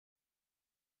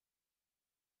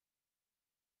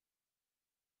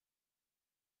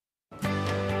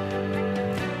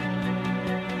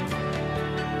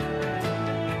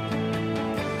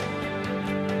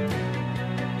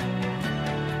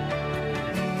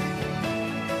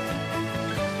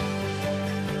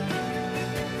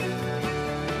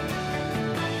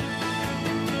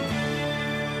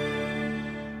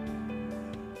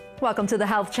Welcome to the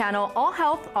Health Channel, all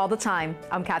health, all the time.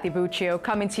 I'm Kathy Buccio,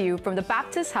 coming to you from the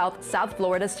Baptist Health South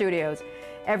Florida studios.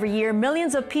 Every year,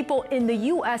 millions of people in the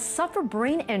U.S. suffer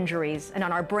brain injuries, and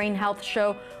on our Brain Health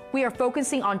show, we are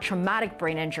focusing on traumatic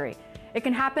brain injury. It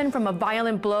can happen from a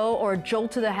violent blow or a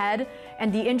jolt to the head,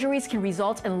 and the injuries can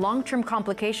result in long-term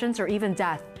complications or even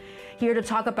death. Here to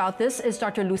talk about this is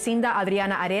Dr. Lucinda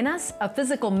Adriana Arenas, a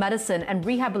physical medicine and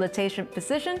rehabilitation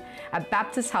physician at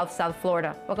Baptist Health South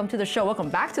Florida. Welcome to the show.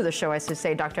 Welcome back to the show, I should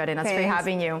say, Dr. Arenas. Thanks for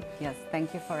having you. Yes,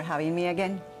 thank you for having me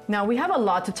again. Now, we have a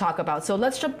lot to talk about, so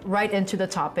let's jump right into the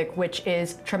topic, which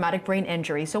is traumatic brain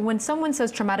injury. So when someone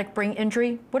says traumatic brain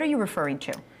injury, what are you referring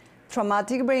to?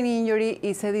 Traumatic brain injury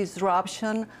is a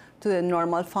disruption to the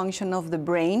normal function of the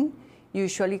brain,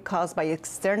 usually caused by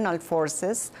external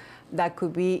forces. That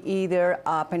could be either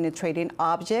a penetrating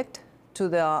object to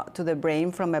the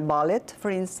brain from a bullet, for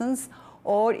instance,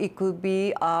 or it could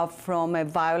be from a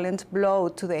violent blow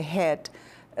to the head,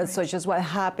 such as what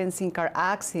happens in car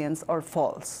accidents or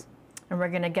falls. And we're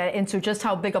going to get into just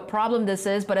how big a problem this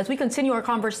is. But as we continue our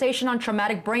conversation on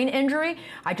traumatic brain injury,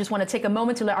 I just want to take a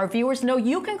moment to let our viewers know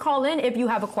you can call in if you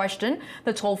have a question.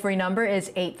 The toll-free number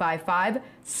is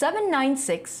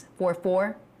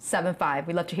 855-796-4475.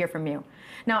 We'd love to hear from you.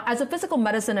 Now, as a physical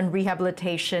medicine and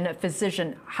rehabilitation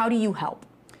physician, how do you help?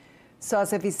 So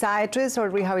as a physiatrist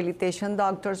or rehabilitation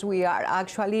doctors, we are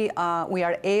actually, we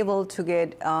are able to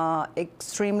get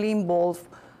extremely involved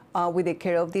with the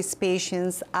care of these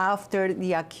patients after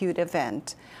the acute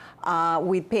event.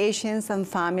 With patients and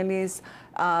families,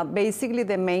 basically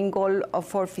the main goal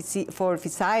for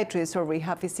physiatrists or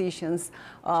rehab physicians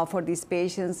for these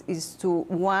patients is to,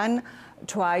 one,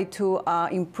 try to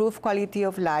improve quality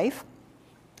of life,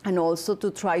 and also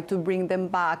to try to bring them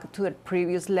back to the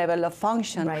previous level of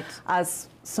function as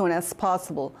soon as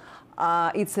possible.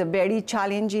 It's a very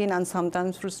challenging and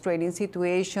sometimes frustrating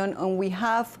situation, and we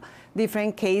have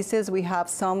different cases. We have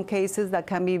some cases that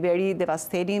can be very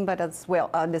devastating, but as well,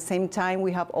 at the same time,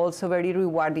 we have also very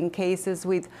rewarding cases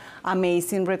with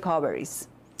amazing recoveries.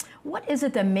 What is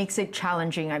it that makes it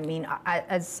challenging? I mean,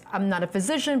 as I'm not a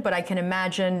physician, but I can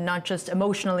imagine not just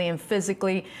emotionally and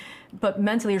physically, but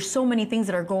mentally, there's so many things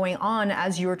that are going on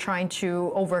as you're trying to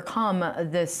overcome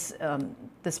this,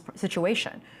 this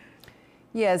situation.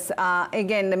 Yes,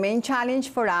 again, the main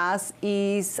challenge for us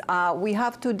is we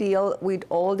have to deal with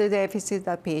all the deficits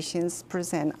that patients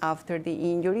present after the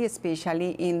injury,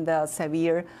 especially in the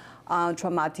severe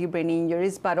traumatic brain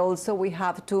injuries, but also we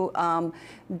have to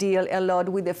deal a lot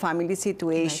with the family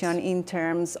situation in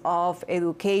terms of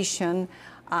education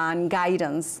and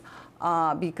guidance.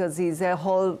 Because it's a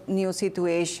whole new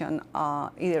situation,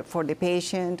 either for the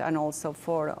patient and also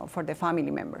for the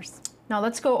family members. Now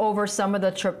let's go over some of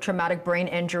the traumatic brain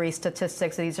injury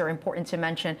statistics. These are important to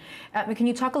mention. Can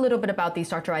you talk a little bit about these,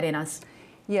 Dr. Arenas?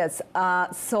 Yes,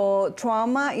 so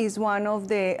trauma is one of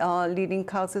the leading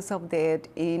causes of death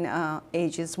in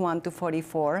ages 1 to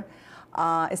 44.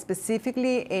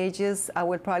 Specifically ages, I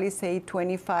would probably say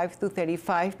 25 to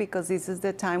 35, because this is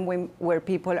the time where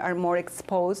people are more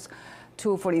exposed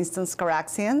to, for instance, car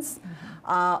accidents.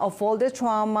 Of all the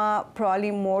trauma,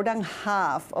 probably more than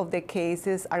half of the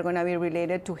cases are going to be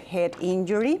related to head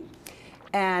injury.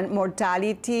 And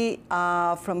mortality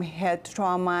from head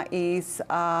trauma is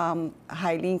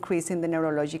highly increased in the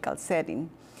neurological setting.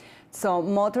 So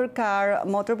motor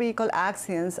vehicle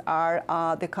accidents are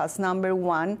the cause number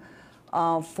one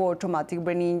for traumatic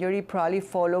brain injury, probably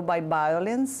followed by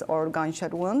violence or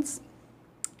gunshot wounds.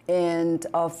 And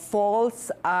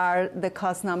falls are the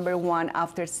cause number one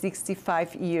after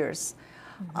 65 years.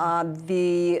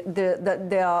 These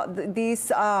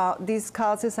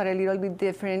causes are a little bit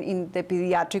different in the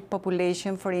pediatric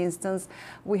population. For instance,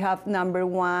 we have number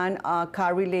one,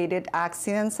 car-related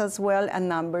accidents as well, and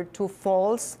number two,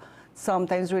 falls,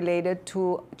 sometimes related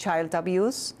to child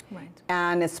abuse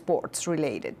and sports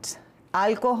related.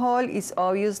 Alcohol is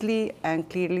obviously and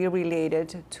clearly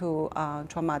related to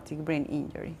traumatic brain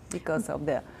injury because of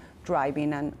the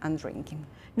driving and drinking.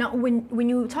 Now, when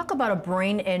you talk about a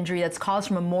brain injury that's caused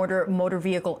from a motor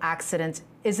vehicle accident,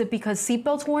 is it because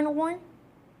seatbelts weren't worn?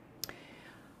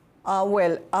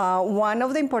 One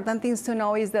of the important things to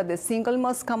know is that the single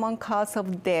most common cause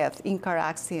of death in car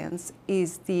accidents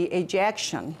is the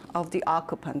ejection of the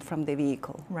occupant from the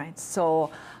vehicle. Right.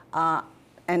 So,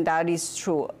 and that is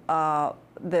true.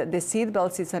 The seat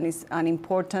belts is an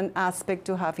important aspect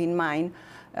to have in mind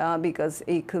because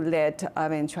it could lead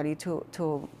eventually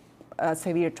to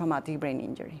severe traumatic brain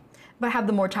injury. But have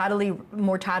the mortality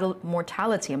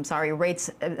rates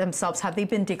themselves, have they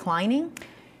been declining?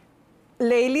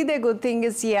 Lately, the good thing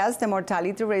is, yes, the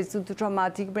mortality rates due to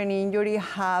traumatic brain injury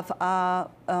have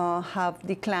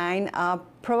declined,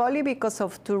 probably because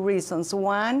of two reasons.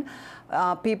 One,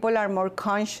 people are more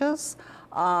conscious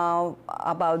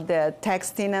about the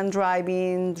texting and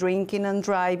driving, drinking and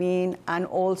driving, and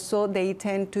also they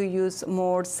tend to use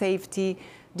more safety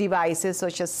devices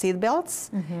such as seatbelts.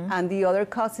 And the other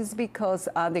cause is because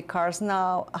the cars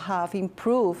now have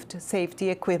improved safety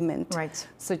equipment,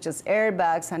 such as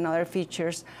airbags and other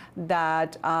features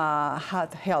that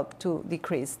have helped to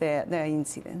decrease the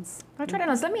incidence. Dr.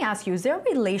 Arenas, let me ask you, is there a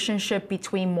relationship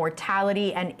between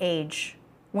mortality and age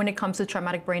when it comes to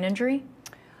traumatic brain injury?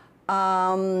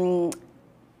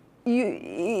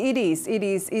 It is.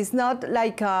 It's not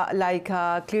like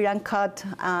a clear and cut,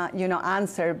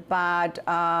 answer. But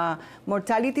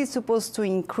mortality is supposed to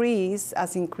increase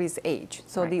as increased age.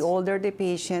 So the older the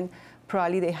patient,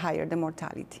 probably the higher the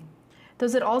mortality.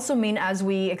 Does it also mean, as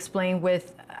we explained,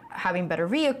 with having better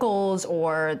vehicles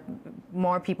or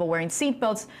more people wearing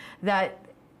seatbelts, that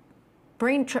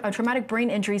traumatic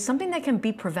brain injury is something that can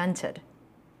be prevented?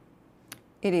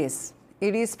 It is.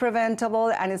 It is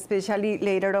preventable, and especially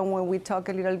later on when we talk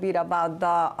a little bit about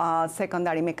the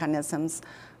secondary mechanisms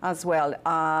as well.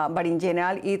 But in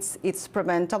general, it's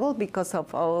preventable because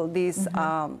of all these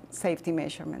safety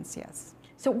measurements, yes.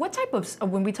 So what type of,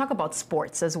 when we talk about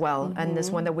sports as well, and this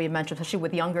one that we mentioned, especially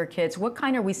with younger kids, what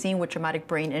kind are we seeing with traumatic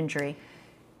brain injury?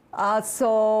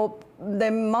 So the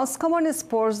most common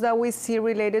sports that we see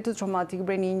related to traumatic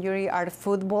brain injury are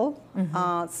football,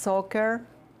 soccer,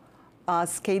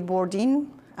 skateboarding,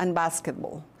 and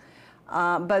basketball.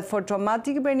 But for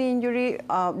traumatic brain injury,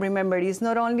 remember, it's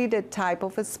not only the type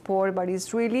of a sport, but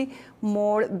it's really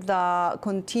more the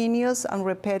continuous and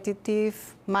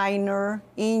repetitive minor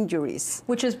injuries.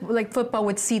 Which is like football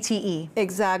with CTE.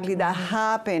 Exactly, that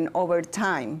happen over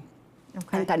time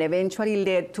and can eventually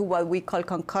lead to what we call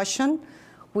concussion,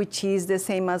 which is the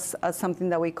same as something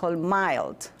that we call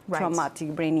mild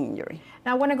traumatic brain injury.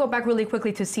 Now, I want to go back really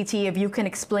quickly to CTE. If you can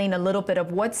explain a little bit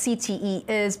of what CTE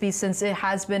is, since it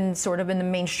has been sort of in the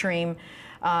mainstream.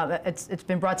 It's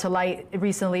been brought to light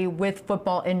recently with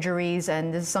football injuries,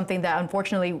 and this is something that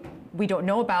unfortunately we don't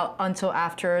know about until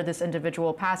after this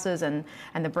individual passes and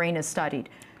the brain is studied.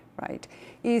 Right.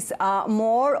 It's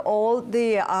more all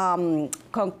the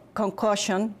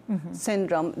concussion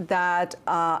syndrome that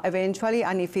eventually,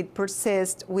 and if it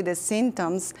persists with the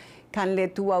symptoms, can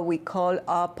lead to what we call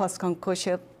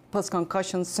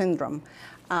post-concussion syndrome.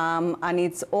 And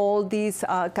it's all these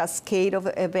cascade of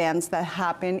events that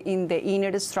happen in the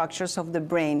inner structures of the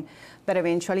brain that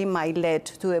eventually might lead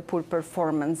to a poor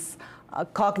performance,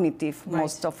 cognitive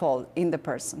most of all, in the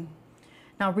person.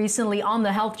 Now, recently on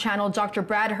the Health Channel, Dr.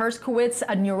 Brad Herskowitz,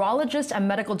 a neurologist and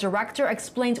medical director,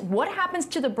 explains what happens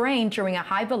to the brain during a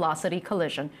high-velocity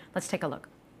collision. Let's take a look.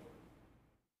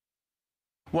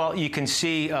 Well, you can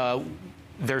see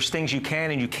there's things you can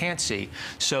and you can't see.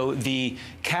 So the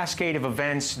cascade of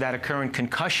events that occur in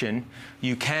concussion,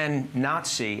 you can not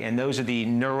see, and those are the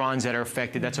neurons that are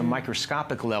affected. That's a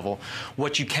microscopic level.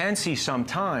 What you can see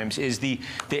sometimes is the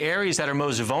areas that are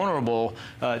most vulnerable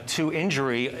to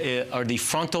injury are the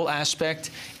frontal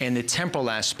aspect and the temporal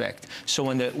aspect. So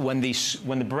when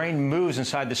the brain moves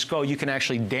inside the skull, you can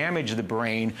actually damage the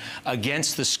brain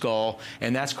against the skull,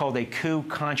 and that's called a coup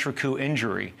contra coup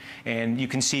injury. And you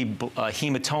can see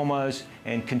hematomas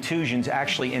and contusions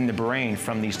actually in the brain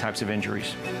from these types of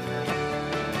injuries.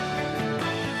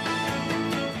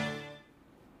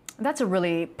 That's a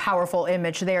really powerful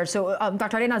image there. So,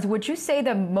 Dr. Arenas, would you say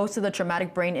that most of the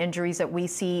traumatic brain injuries that we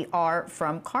see are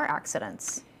from car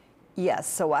accidents? Yes.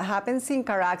 So what happens in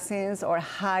car accidents or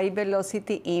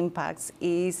high-velocity impacts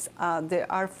is there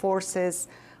are forces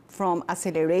from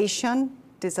acceleration,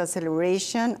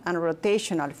 deceleration, and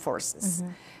rotational forces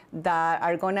that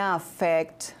are going to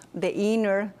affect the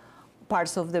inner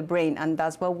parts of the brain, and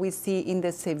that's what we see in the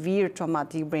severe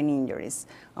traumatic brain injuries.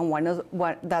 And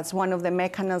that's one of the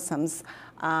mechanisms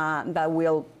that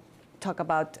we'll talk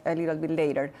about a little bit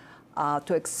later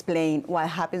to explain what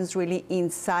happens really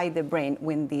inside the brain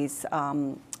when these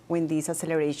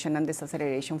acceleration and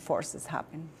deceleration forces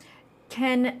happen.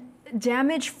 Can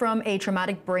damage from a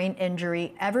traumatic brain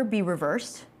injury ever be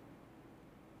reversed?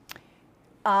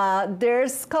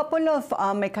 There's a couple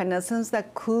of mechanisms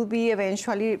that could be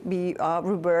eventually be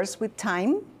reversed with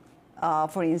time.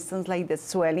 For instance, like the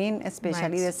swelling,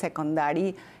 especially the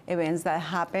secondary events that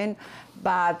happen.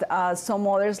 But some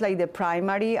others, like the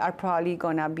primary, are probably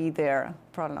going to be there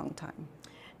for a long time.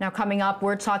 Now, coming up,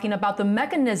 we're talking about the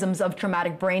mechanisms of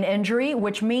traumatic brain injury,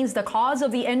 which means the cause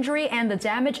of the injury and the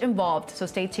damage involved. So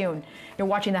stay tuned. You're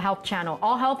watching the Health Channel,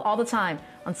 all health, all the time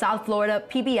on South Florida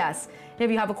PBS. If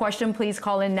you have a question, please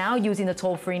call in now using the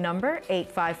toll-free number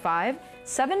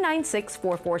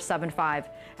 855-796-4475.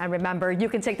 And remember, you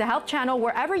can take the Health Channel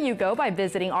wherever you go by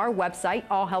visiting our website,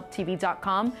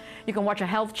 allhealthtv.com. You can watch a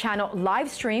Health Channel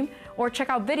live stream or check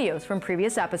out videos from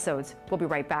previous episodes. We'll be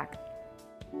right back.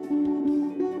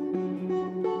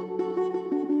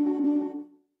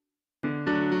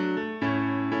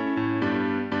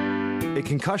 A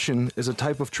concussion is a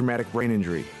type of traumatic brain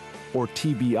injury, or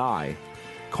TBI,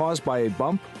 caused by a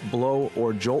bump, blow,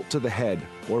 or jolt to the head,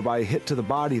 or by a hit to the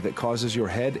body that causes your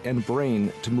head and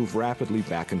brain to move rapidly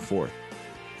back and forth.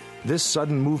 This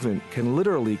sudden movement can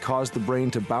literally cause the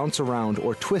brain to bounce around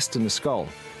or twist in the skull,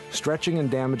 stretching and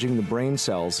damaging the brain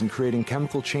cells and creating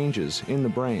chemical changes in the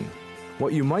brain.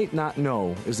 What you might not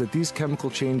know is that these chemical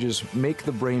changes make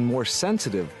the brain more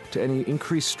sensitive to any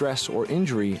increased stress or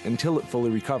injury until it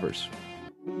fully recovers.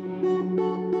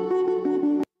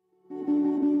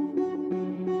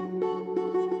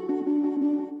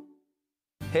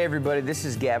 Hey everybody, this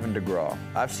is Gavin DeGraw.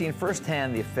 I've seen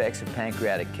firsthand the effects of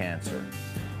pancreatic cancer.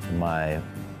 My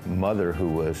mother, who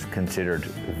was considered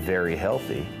very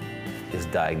healthy, is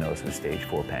diagnosed with stage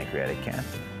 4 pancreatic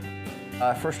cancer.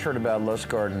 I first heard about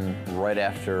Lustgarten right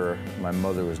after my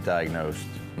mother was diagnosed.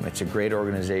 It's a great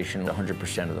organization.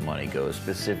 100% of the money goes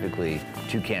specifically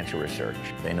to cancer research.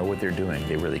 They know what they're doing.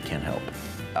 They really can help.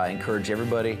 I encourage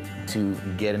everybody to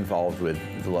get involved with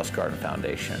the Lustgarten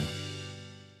Foundation.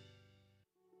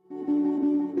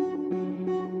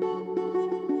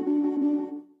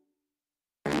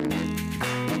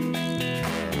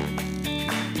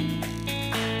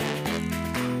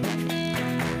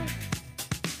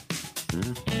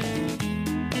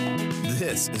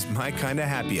 This is my kind of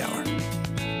happy hour.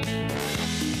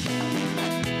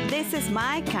 This is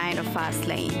my kind of fast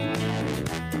lane.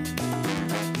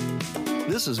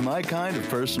 This is my kind of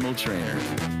personal trainer.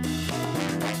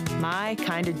 My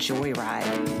kind of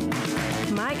joyride.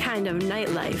 My kind of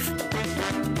nightlife.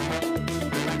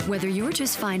 Whether you're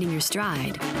just finding your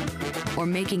stride or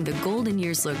making the golden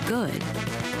years look good,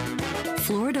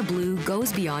 Florida Blue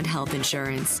goes beyond health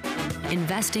insurance,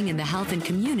 investing in the health and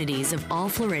communities of all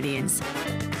Floridians.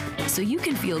 So you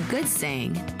can feel good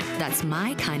saying, that's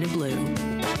my kind of blue.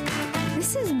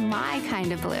 This is my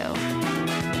kind of blue.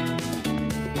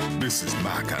 This is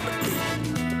my kind of blue.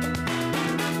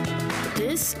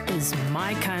 This is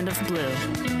my kind of blue.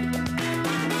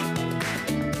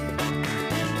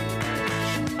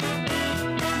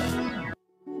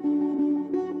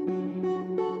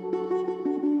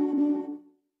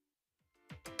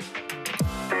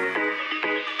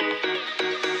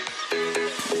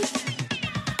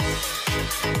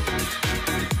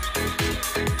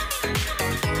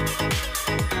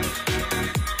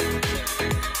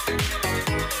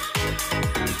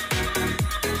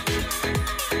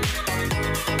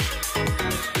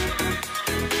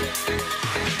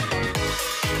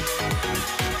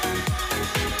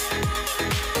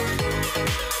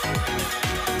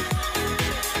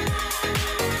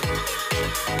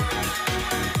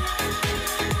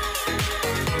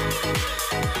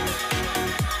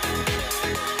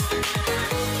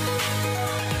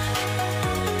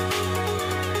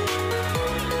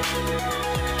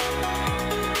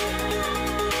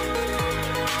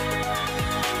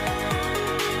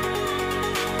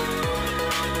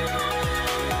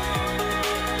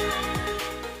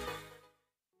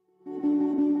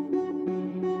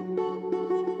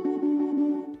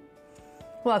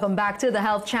 Welcome back to the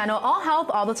Health Channel, all health,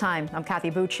 all the time. I'm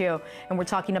Kathy Buccio, and we're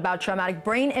talking about traumatic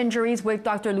brain injuries with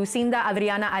Dr. Lucinda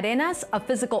Adriana Arenas, a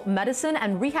physical medicine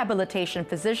and rehabilitation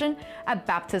physician at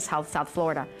Baptist Health, South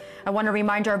Florida. I want to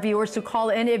remind our viewers to call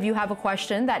in if you have a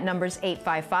question. That number is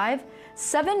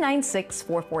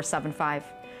 855-796-4475.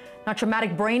 Now,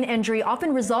 traumatic brain injury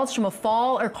often results from a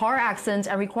fall or car accident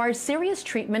and requires serious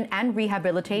treatment and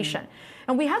rehabilitation.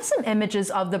 And we have some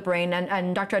images of the brain.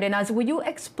 And Dr. Arenas, will you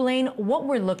explain what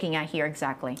we're looking at here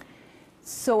exactly?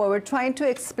 So what we're trying to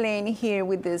explain here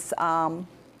with these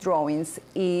drawings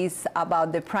is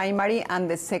about the primary and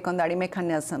the secondary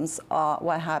mechanisms of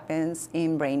what happens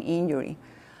in brain injury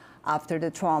after the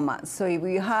trauma. So if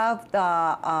you have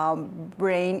the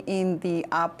brain in the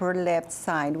upper left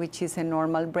side, which is a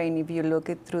normal brain if you look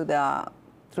it through the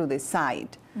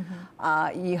side,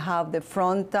 you have the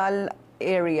frontal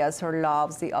areas or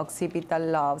lobes, the occipital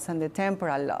lobes and the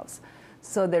temporal lobes.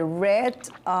 So the red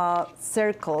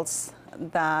circles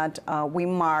that we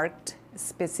marked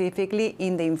specifically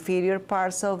in the inferior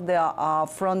parts of the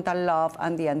frontal lobe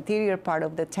and the anterior part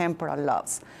of the temporal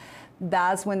lobes.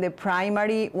 That's when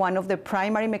one of the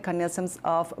primary mechanisms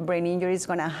of brain injury is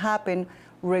going to happen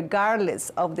regardless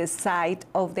of the site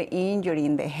of the injury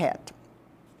in the head.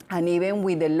 And even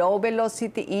with the low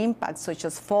velocity impacts such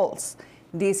as falls,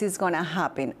 this is going to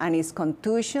happen, and it's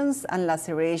contusions and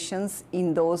lacerations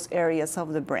in those areas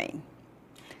of the brain.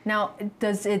 Now,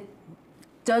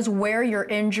 does where your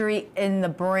injury in the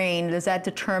brain, does that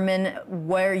determine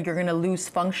where you're going to lose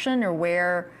function or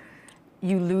where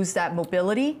you lose that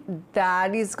mobility?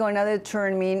 That is going to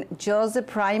determine just the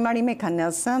primary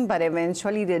mechanism, but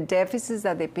eventually the deficits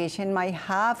that the patient might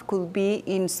have could be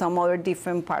in some other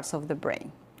different parts of the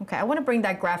brain. Okay, I want to bring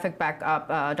that graphic back up,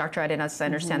 Dr. Arenas. I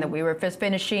understand that we were just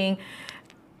finishing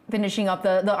up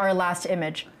our last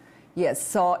image. Yes,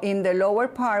 so in the lower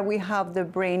part, we have the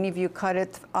brain, if you cut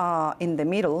it in the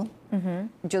middle,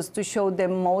 just to show the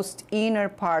most inner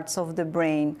parts of the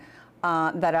brain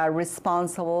that are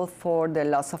responsible for the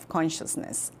loss of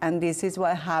consciousness. And this is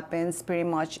what happens pretty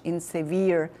much in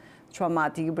severe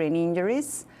traumatic brain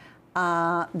injuries.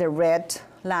 The red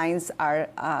lines are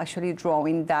actually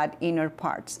drawing that inner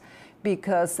parts,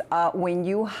 because when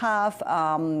you have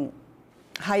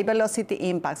high velocity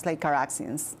impacts like car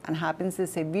accidents and happens in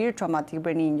severe traumatic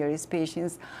brain injuries,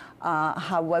 patients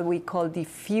have what we call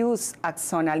diffuse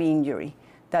axonal injury.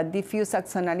 That diffuse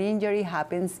axonal injury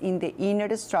happens in the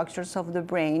inner structures of the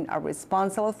brain, are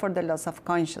responsible for the loss of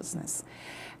consciousness.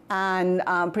 And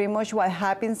pretty much what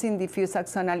happens in diffuse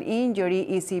axonal injury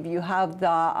is if you have the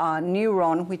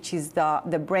neuron, which is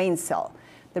the brain cell.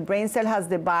 The brain cell has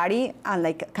the body and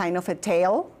like kind of a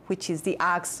tail, which is the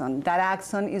axon. That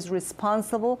axon is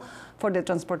responsible for the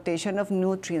transportation of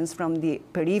nutrients from the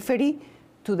periphery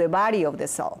to the body of the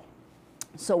cell.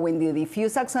 So when the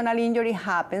diffuse axonal injury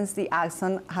happens, the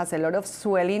axon has a lot of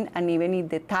swelling and even it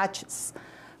detaches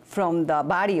from the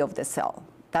body of the cell.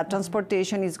 That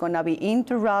transportation is going to be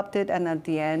interrupted, and at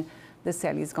the end, the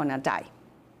cell is going to die.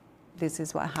 This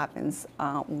is what happens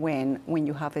when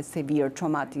you have a severe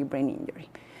traumatic brain injury.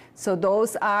 So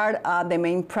those are the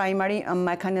main primary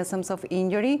mechanisms of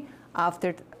injury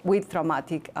with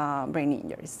traumatic brain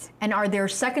injuries. And are there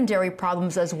secondary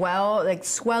problems as well, like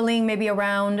swelling maybe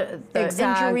around the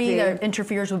injury that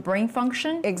interferes with brain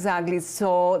function? Exactly.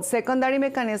 So secondary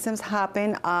mechanisms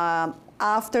happen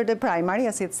after the primary,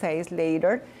 as it says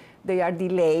later. They are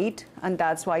delayed, and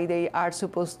that's why they are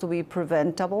supposed to be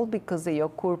preventable, because they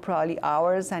occur probably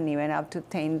hours and even up to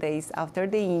 10 days after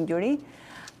the injury.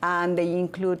 And they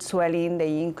include swelling,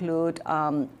 they include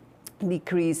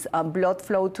decreased blood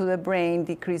flow to the brain,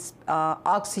 decreased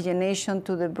oxygenation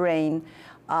to the brain.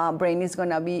 Brain is going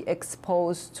to be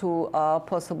exposed to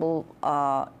possible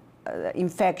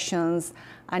infections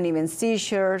and even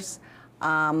seizures.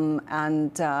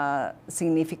 And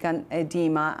significant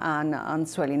edema and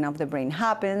swelling of the brain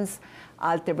happens.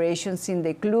 Alterations in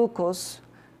the glucose.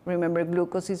 Remember,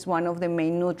 glucose is one of the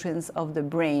main nutrients of the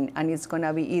brain, and it's going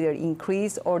to be either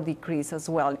increase or decrease as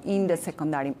well in the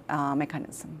secondary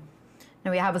mechanism.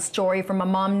 Now we have a story from a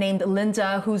mom named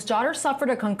Linda, whose daughter suffered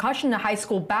a concussion in a high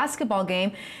school basketball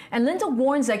game. And Linda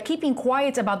warns that keeping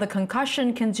quiet about the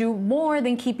concussion can do more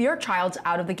than keep your child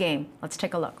out of the game. Let's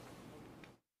take a look.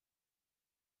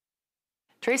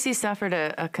 Tracy suffered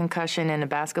a concussion in a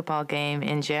basketball game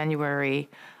in January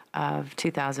of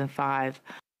 2005.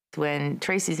 When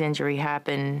Tracy's injury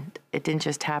happened, it didn't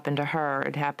just happen to her,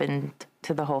 it happened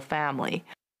to the whole family.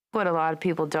 What a lot of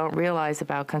people don't realize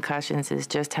about concussions is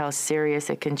just how serious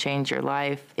it can change your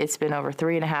life. It's been over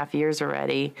 3.5 years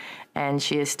already, and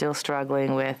she is still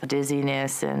struggling with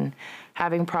dizziness and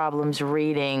having problems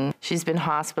reading. She's been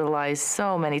hospitalized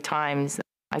so many times.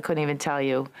 I couldn't even tell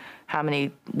you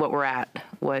what we're at,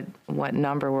 what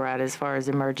number we're at as far as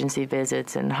emergency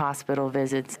visits and hospital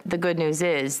visits. The good news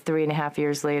is 3.5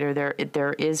 years later,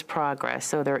 there is progress,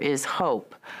 so there is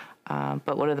hope.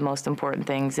 But one of the most important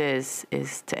things is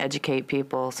to educate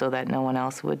people so that no one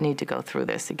else would need to go through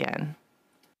this again.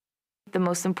 The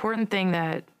most important thing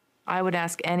that I would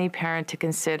ask any parent to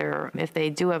consider if they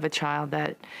do have a child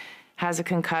that has a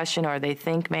concussion or they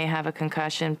think may have a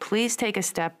concussion, please take a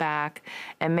step back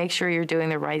and make sure you're doing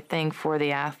the right thing for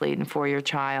the athlete and for your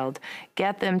child.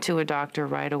 Get them to a doctor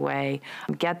right away.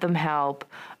 Get them help.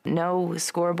 No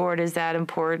scoreboard is that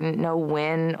important. No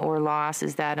win or loss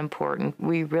is that important.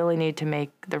 We really need to make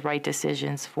the right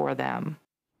decisions for them.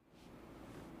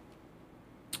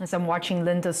 As I'm watching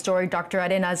Linda's story, Dr.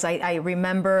 Arenas, I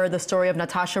remember the story of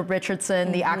Natasha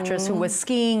Richardson, the actress who was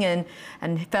skiing and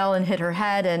fell and hit her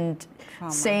head, and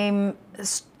same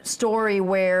story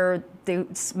where the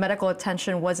medical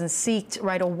attention wasn't sought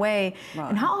right away. Right.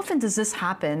 And how often does this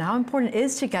happen? How important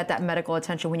is to get that medical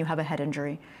attention when you have a head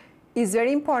injury? It's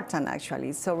very important,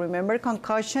 actually. So remember,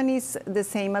 concussion is the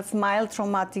same as mild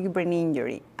traumatic brain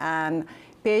injury. And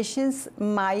patients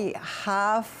might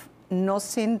have no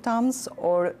symptoms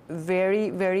or very,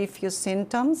 very few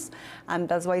symptoms. And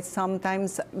that's why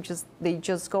sometimes they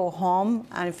just go home,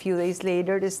 and a few days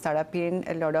later they start appearing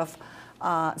a lot of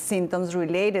symptoms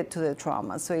related to the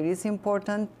trauma. So it is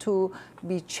important to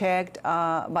be checked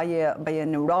by a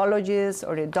neurologist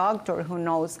or a doctor who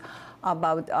knows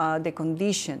about the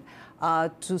condition,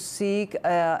 to seek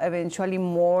eventually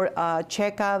more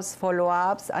checkups,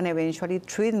 follow-ups, and eventually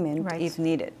treatment if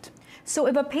needed. So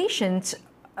if a patient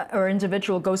or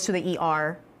individual goes to the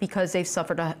ER because they've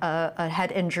suffered a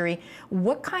head injury,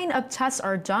 what kind of tests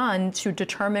are done to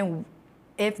determine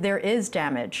if there is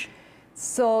damage?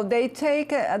 So they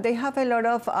have a lot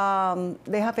of,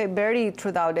 they have a very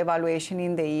thorough evaluation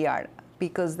in the ER,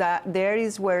 because there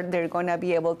is where they're going to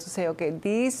be able to say, okay,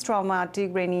 this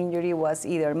traumatic brain injury was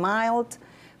either mild,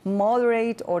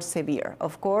 moderate, or severe.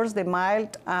 Of course, the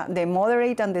mild, the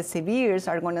moderate, and the severes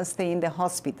are going to stay in the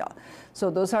hospital.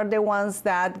 So those are the ones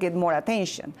that get more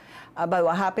attention. But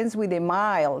what happens with the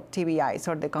mild TBIs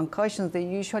or the concussions, they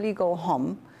usually go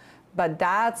home. But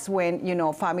that's when, you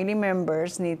know, family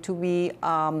members need to be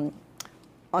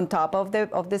on top of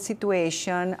the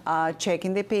situation,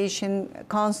 checking the patient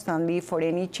constantly for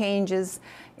any changes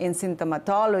in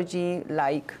symptomatology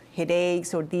like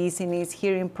headaches or dizziness,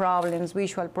 hearing problems,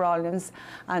 visual problems,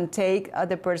 and take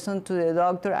the person to the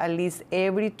doctor at least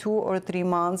every 2 or 3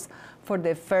 months for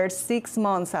the first 6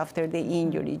 months after the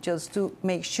injury, just to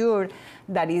make sure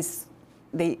that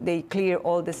they clear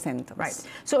all the symptoms. Right.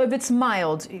 So if it's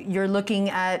mild, you're looking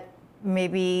at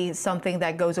maybe something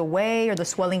that goes away, or the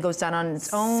swelling goes down on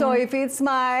its own? So if it's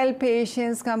mild,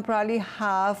 patients can probably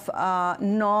have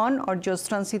none or just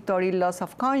transitory loss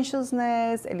of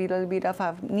consciousness, a little bit of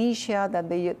amnesia that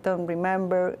they don't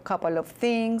remember a couple of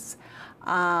things,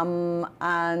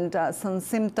 and some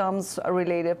symptoms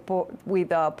related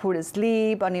with poor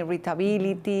sleep and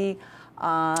irritability.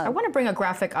 I want to bring a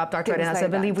graphic up, Dr. Arenas. I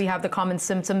believe we have the common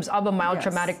symptoms of a mild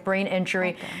traumatic brain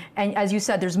injury. Okay. And as you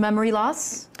said, there's memory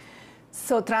loss?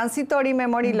 So transitory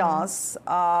memory loss,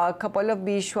 a couple of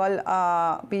visual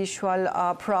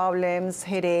problems,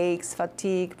 headaches,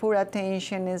 fatigue, poor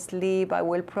attention, sleep. I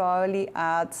will probably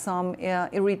add some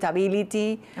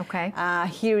irritability,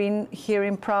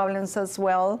 hearing problems as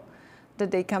well that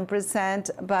they can present.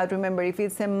 But remember, if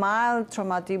it's a mild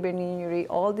traumatic brain injury,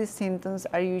 all these symptoms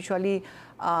are usually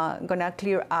gonna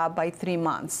clear up by 3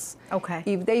 months. Okay.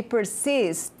 If they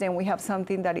persist, then we have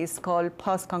something that is called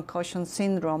post-concussion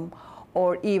syndrome,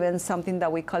 or even something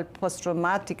that we call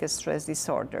post-traumatic stress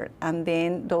disorder. And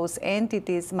then those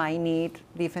entities might need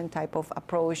different type of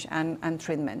approach and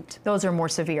treatment. Those are more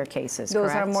severe cases,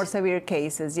 Those correct? are more severe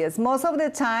cases, yes. Most of the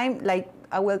time, like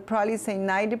I will probably say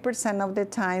 90% of the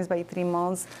times by 3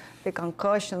 months, the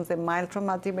concussions, the mild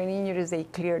traumatic brain injuries, they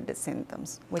clear the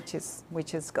symptoms, which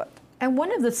is good. And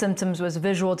one of the symptoms was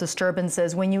visual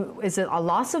disturbances. Is it a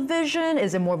loss of vision?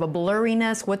 Is it more of a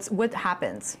blurriness? What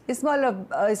happens? It's more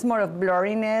of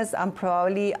blurriness, and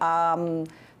probably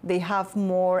they have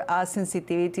more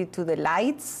sensitivity to the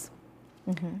lights.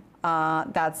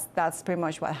 Mm-hmm. That's pretty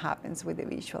much what happens with the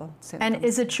visual symptoms. And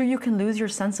is it true you can lose your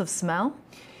sense of smell?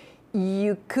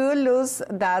 You could lose.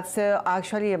 That's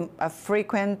actually a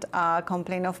frequent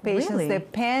complaint of patients,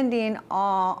 depending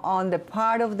on the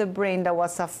part of the brain that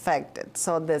was affected.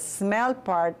 So the smell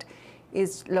part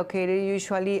is located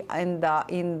usually in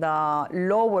the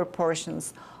lower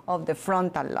portions of the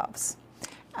frontal lobes.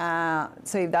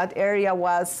 So if that area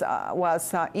was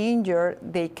injured,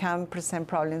 they can present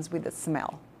problems with the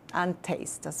smell and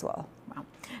taste as well. Wow.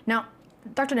 Now,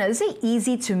 Dr. Arenas, is it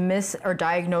easy to miss or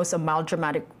diagnose a mild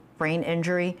traumatic brain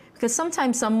injury? Because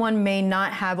sometimes someone may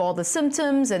not have all the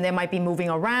symptoms and they might be moving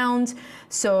around,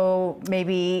 so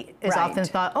maybe it's often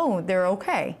thought, oh, they're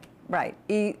okay. Right.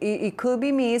 It could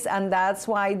be missed, and that's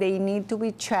why they need to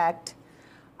be checked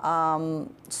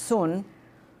soon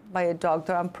by a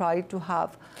doctor, and probably to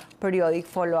have periodic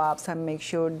follow-ups and make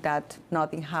sure that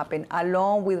nothing happened,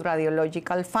 along with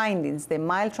radiological findings. The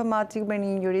mild traumatic brain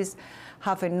injuries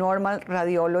have a normal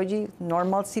radiology,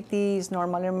 normal CTs,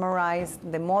 normal MRIs.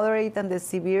 The moderate and the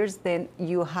severes, then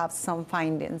you have some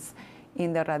findings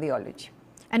in the radiology.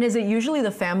 And is it usually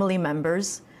the family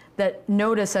members that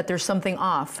notice that there's something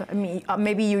off? I mean,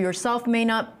 maybe you yourself may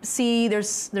not see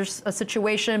there's a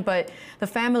situation, but the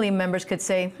family members could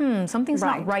say, something's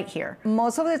not right here.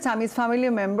 Most of the time it's family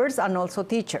members and also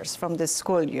teachers from the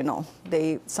school, you know.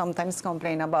 They sometimes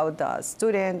complain about the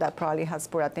student that probably has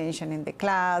poor attention in the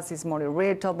class, is more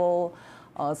irritable,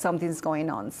 something's going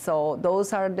on. So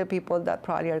those are the people that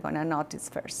probably are going to notice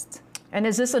first. And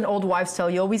is this an old wives' tale?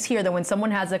 You always hear that when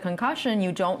someone has a concussion,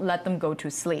 you don't let them go to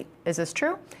sleep. Is this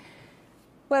true?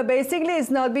 Well, basically, it's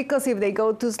not because if they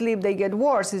go to sleep, they get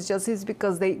worse. It's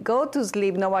because they go to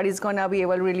sleep, nobody's going to be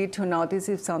able really to notice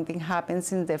if something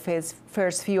happens in the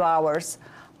first few hours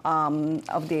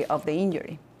of the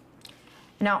injury.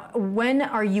 Now, when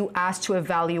are you asked to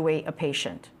evaluate a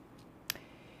patient?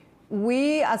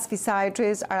 We, as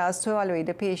physiatrists, are asked to evaluate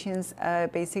the patients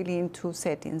basically in two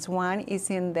settings. One is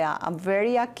in the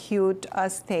very acute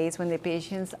stage when the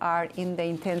patients are in the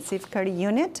intensive care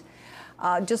unit,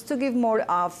 just to give more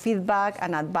feedback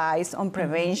and advice on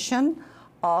prevention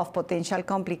of potential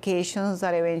complications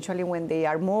that eventually when they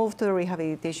are moved to the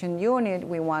rehabilitation unit,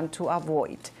 we want to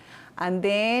avoid. And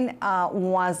then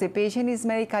once the patient is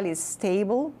medically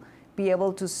stable, be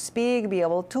able to speak, be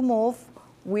able to move,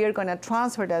 we are going to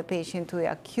transfer that patient to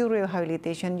the acute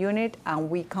rehabilitation unit, and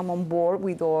we come on board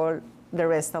with all the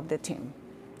rest of the team.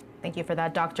 Thank you for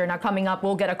that, doctor. Now coming up,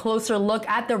 we'll get a closer look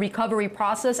at the recovery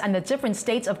process and the different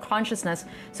states of consciousness,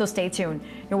 so stay tuned.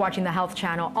 You're watching the Health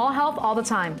Channel, all health, all the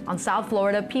time on South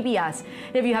Florida PBS.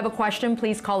 If you have a question,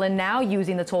 please call in now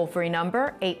using the toll-free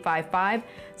number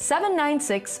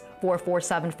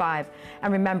 855-796-4475.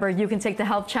 And remember, you can take the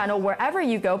Health Channel wherever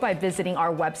you go by visiting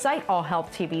our website,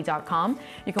 allhealthtv.com.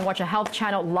 You can watch a Health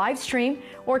Channel live stream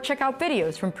or check out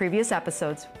videos from previous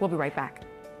episodes. We'll be right back.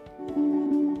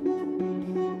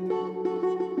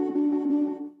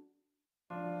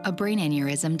 A brain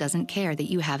aneurysm doesn't care that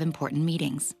you have important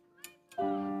meetings.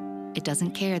 It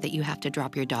doesn't care that you have to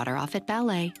drop your daughter off at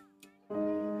ballet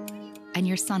and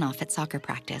your son off at soccer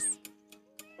practice.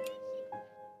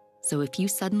 So if you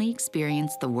suddenly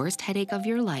experience the worst headache of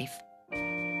your life,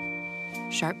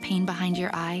 sharp pain behind your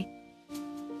eye,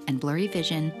 and blurry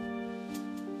vision,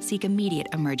 seek immediate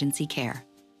emergency care.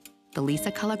 The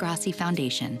Lisa Calagrassi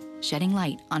Foundation, shedding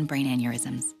light on brain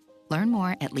aneurysms. Learn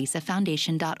more at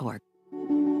lisafoundation.org.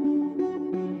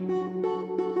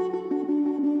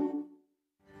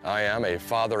 I am a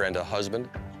father and a husband.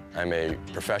 I'm a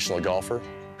professional golfer.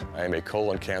 I am a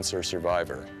colon cancer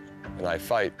survivor. And I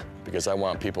fight because I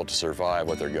want people to survive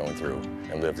what they're going through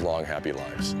and live long, happy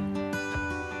lives.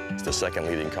 It's the second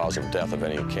leading cause of death of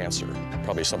any cancer.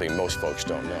 Probably something most folks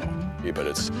don't know. But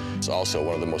it's also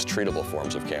one of the most treatable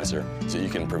forms of cancer. So you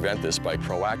can prevent this by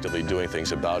proactively doing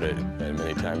things about it. And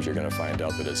many times you're going to find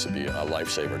out that it's to be a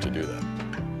lifesaver to do that.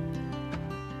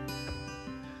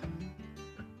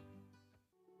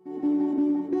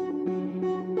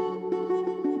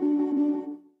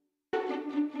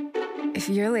 If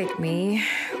you're like me,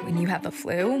 when you have the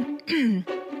flu,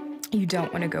 you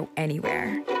don't want to go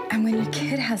anywhere. And when your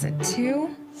kid has it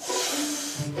too,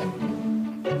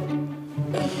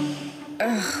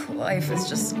 life is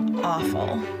just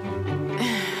awful.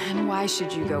 And why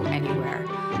should you go anywhere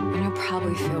when you'll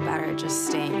probably feel better just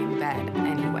staying in bed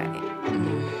anyway?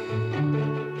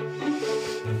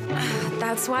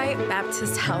 That's why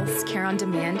Baptist Health's Care on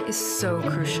Demand is so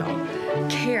crucial.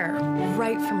 Care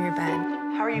right from your bed.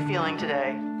 How are you feeling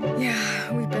today?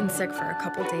 Yeah, we've been sick for a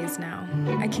couple days now.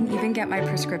 I can even get my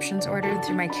prescriptions ordered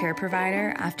through my care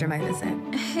provider after my visit.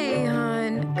 Hey,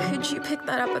 hon, could you pick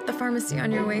that up at the pharmacy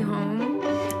on your way home?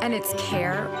 And it's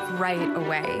care right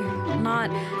away, not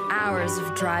hours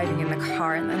of driving in the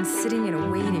car and then sitting in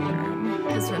a waiting room.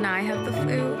 Because when I have the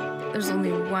flu, there's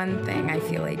only one thing I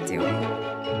feel like doing.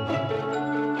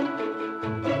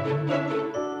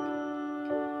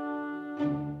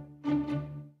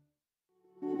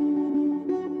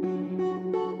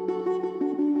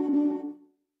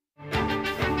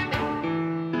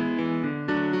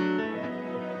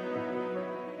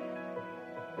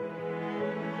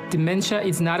 Dementia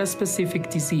is not a specific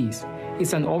disease.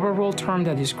 It's an overall term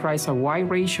that describes a wide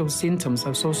range of symptoms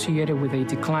associated with a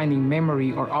decline in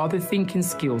memory or other thinking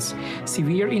skills,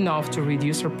 severe enough to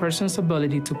reduce a person's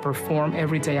ability to perform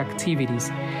everyday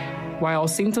activities. While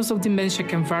symptoms of dementia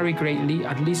can vary greatly,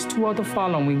 at least two of the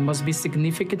following must be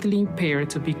significantly impaired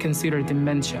to be considered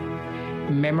dementia: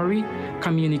 memory,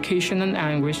 communication and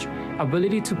anguish,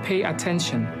 ability to pay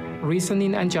attention,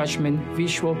 reasoning and judgment,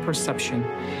 visual perception.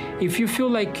 If you feel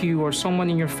like you or someone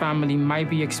in your family might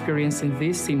be experiencing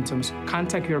these symptoms,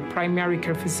 contact your primary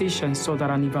care physician so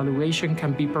that an evaluation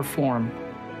can be performed.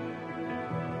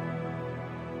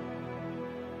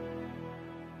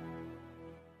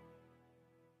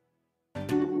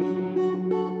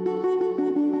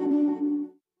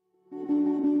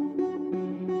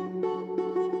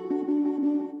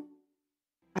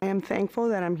 am thankful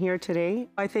that I'm here today.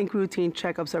 I think routine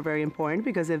checkups are very important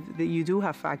because if you do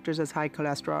have factors as high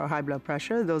cholesterol or high blood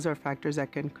pressure, those are factors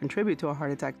that can contribute to a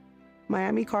heart attack.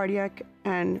 Miami Cardiac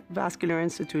and Vascular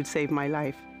Institute saved my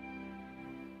life.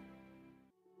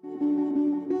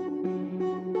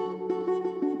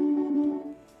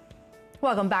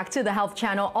 Welcome back to the Health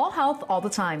Channel, all health, all the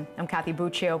time. I'm Kathy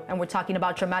Buccio, and we're talking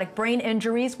about traumatic brain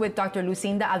injuries with Dr.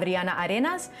 Lucinda Adriana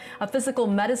Arenas, a physical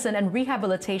medicine and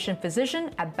rehabilitation physician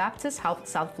at Baptist Health,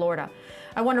 South Florida.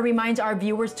 I want to remind our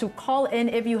viewers to call in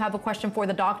if you have a question for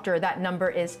the doctor. That number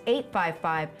is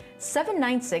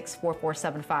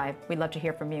 855-796-4475. We'd love to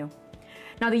hear from you.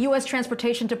 Now, the U.S.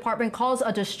 Transportation Department calls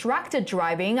a distracted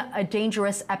driving a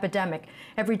dangerous epidemic.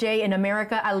 Every day in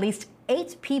America, at least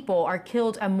 8 people are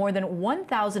killed and more than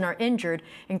 1,000 are injured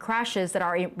in crashes that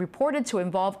are reported to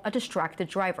involve a distracted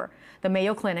driver. The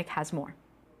Mayo Clinic has more.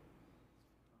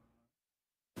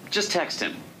 Just text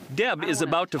him. Deb is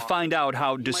about to find out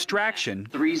how distraction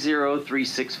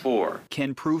 30364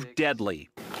 can prove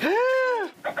deadly.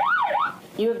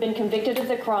 You have been convicted of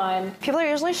the crime. People are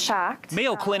usually shocked.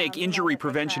 Mayo Clinic Injury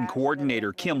Prevention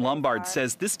Coordinator Kim Lombard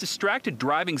says this distracted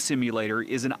driving simulator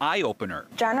is an eye-opener.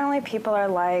 Generally, people are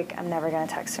like, I'm never going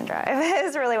to text and drive,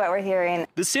 is really what we're hearing.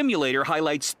 The simulator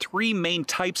highlights 3 main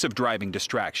types of driving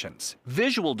distractions.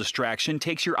 Visual distraction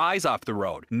takes your eyes off the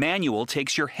road. Manual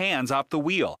takes your hands off the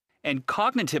wheel. And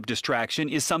cognitive distraction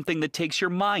is something that takes your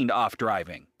mind off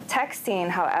driving. Texting,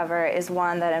 however, is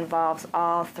one that involves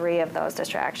all 3 of those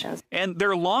distractions. And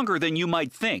they're longer than you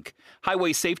might think.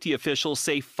 Highway safety officials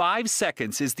say 5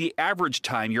 seconds is the average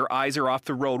time your eyes are off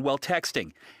the road while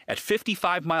texting. At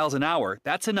 55 miles an hour,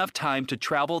 that's enough time to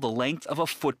travel the length of a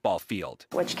football field.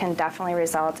 Which can definitely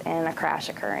result in a crash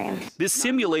occurring. This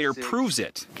simulator proves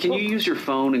it. Can you use your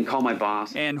phone and call my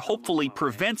boss? And hopefully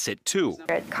prevents it too.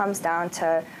 It comes down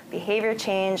to behavior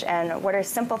change and what are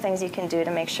simple things you can do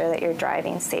to make sure that you're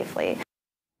driving safely.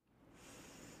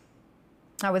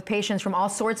 Now, with patients from all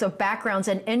sorts of backgrounds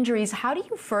and injuries, how do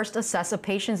you first assess a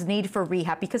patient's need for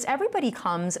rehab? Because everybody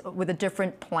comes with a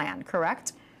different plan,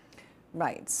 correct?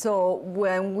 Right. So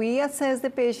when we assess the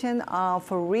patient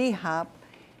for rehab,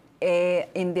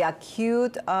 in the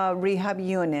acute rehab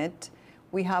unit,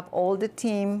 we have all the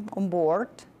team on board,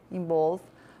 involved.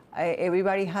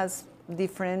 Everybody has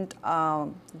different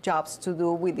jobs to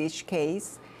do with each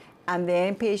case. And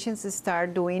then patients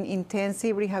start doing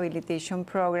intensive rehabilitation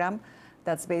program.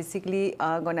 That's basically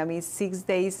going to be 6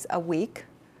 days a week,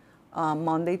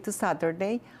 Monday to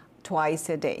Saturday, twice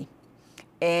a day.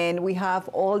 And we have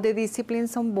all the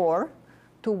disciplines on board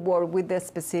to work with the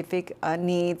specific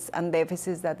needs and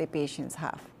deficits that the patients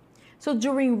have. So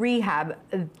during rehab,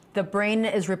 the brain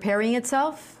is repairing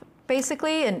itself,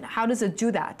 basically, and how does it do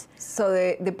that?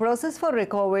 So the process for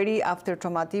recovery after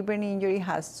traumatic brain injury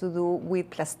has to do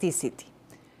with plasticity.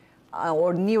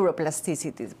 Or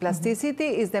neuroplasticity.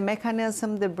 Plasticity is the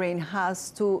mechanism the brain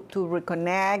has to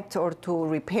reconnect or to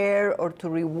repair or to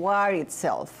rewire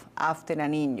itself after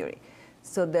an injury.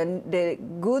 So the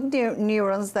good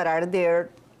neurons that are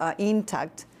there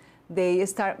intact, they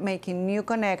start making new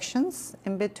connections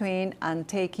in between and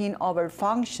taking over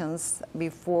functions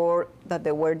before that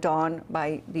they were done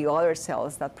by the other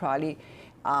cells that probably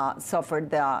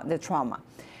suffered the trauma.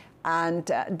 And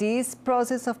this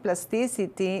process of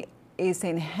plasticity is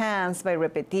enhanced by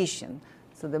repetition.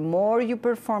 So the more you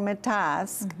perform a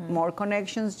task, more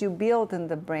connections you build in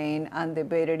the brain, and the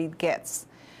better it gets.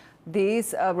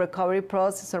 This recovery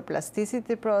process or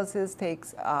plasticity process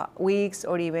takes weeks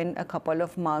or even a couple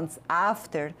of months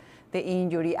after the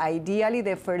injury. Ideally,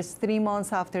 the first 3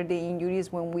 months after the injury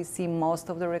is when we see most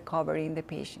of the recovery in the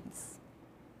patients.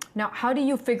 Now, how do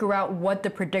you figure out what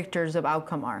the predictors of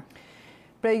outcome are?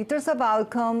 Predictors of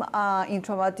outcome in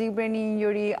traumatic brain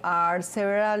injury are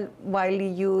several widely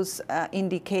used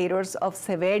indicators of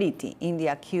severity in the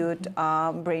acute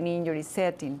brain injury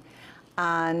setting.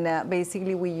 And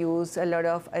basically, we use a lot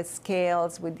of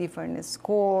scales with different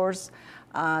scores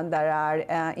that are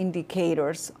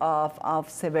indicators of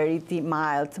severity,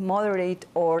 mild, moderate,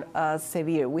 or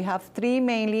severe. We have 3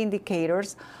 mainly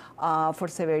indicators for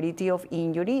severity of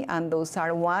injury, and those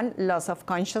are 1, loss of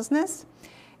consciousness,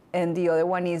 and the other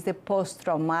one is the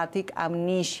post-traumatic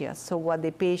amnesia, so what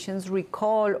the patients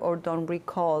recall or don't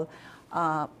recall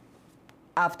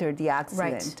after the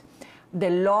accident. Right. The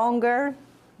longer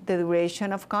the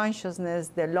duration of consciousness,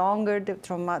 the longer the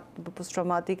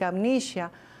post-traumatic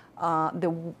amnesia,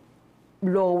 the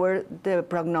lower the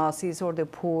prognosis or the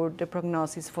poor the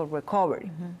prognosis for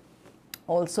recovery.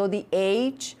 Also, the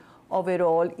age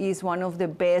overall is one of the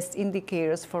best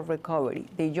indicators for recovery.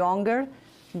 The younger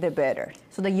the better.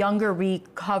 So the younger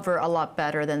recover a lot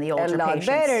better than the older patients. A lot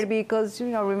better because, you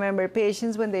know, remember,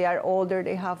 patients when they are older,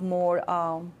 they have more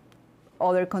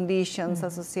other conditions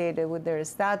associated with their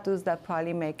status that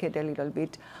probably make it a little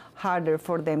bit harder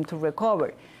for them to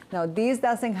recover. Now, this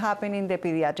doesn't happen in the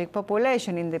pediatric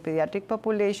population. In the pediatric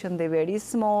population, the very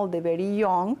small, the very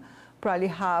young, probably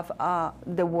have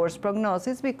the worst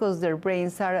prognosis because their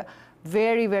brains are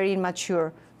very, very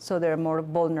immature, so they're more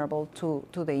vulnerable to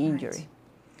the injury. Right.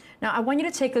 Now, I want you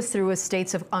to take us through a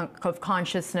states of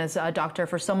consciousness, doctor,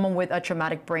 for someone with a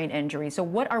traumatic brain injury. So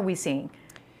what are we seeing?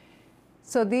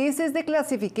 So this is the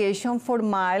classification for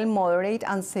mild, moderate,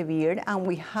 and severe, and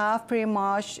we have pretty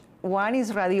much, one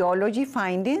is radiology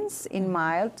findings in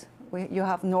mild. You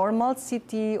have normal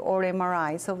CT or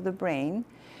MRIs of the brain,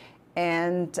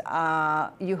 and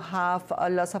you have a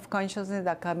loss of consciousness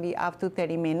that can be up to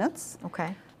 30 minutes.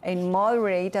 Okay. In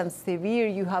moderate and severe,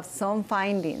 you have some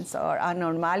findings or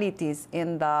abnormalities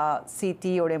in the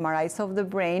CT or MRIs of the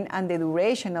brain, and the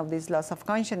duration of this loss of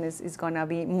consciousness is going to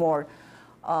be more,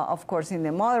 of course, in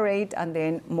the moderate, and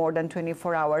then more than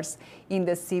 24 hours. In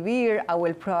the severe, I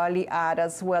will probably add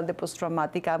as well the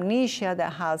post-traumatic amnesia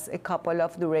that has a couple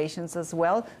of durations as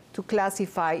well to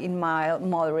classify in mild,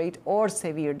 moderate, or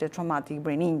severe the traumatic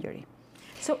brain injury.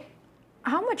 So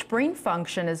how much brain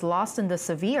function is lost in the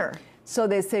severe? So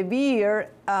the severe,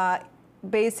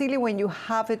 basically when you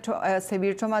have a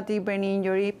severe traumatic brain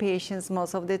injury, patients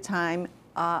most of the time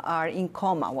are in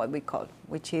coma, what we call,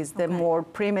 which is the more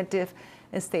primitive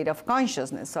state of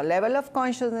consciousness. So level of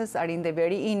consciousness are in the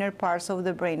very inner parts of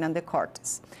the brain and the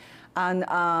cortex. And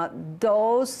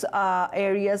those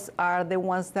areas are the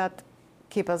ones that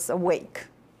keep us awake,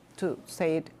 to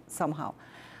say it somehow.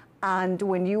 And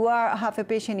when you have a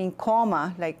patient in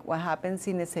coma, like what happens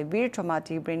in a severe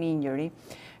traumatic brain injury,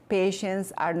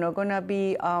 patients are not going to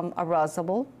be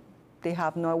arousable. They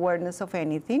have no awareness of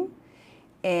anything.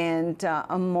 And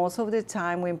most of the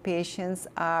time when patients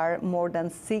are more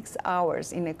than 6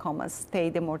 hours in a coma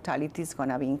state, the mortality is going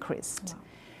to be increased. Wow.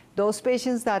 Those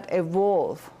patients that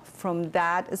evolve from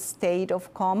that state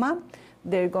of coma,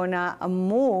 they're going to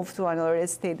move to another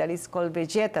state that is called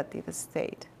vegetative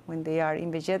state. When they are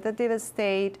in vegetative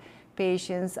state,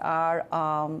 patients are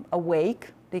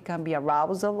awake. They can be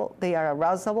arousable. They are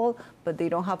arousable, but they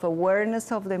don't have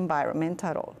awareness of the environment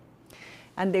at all.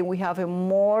 And then we have a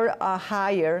more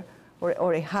higher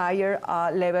or a higher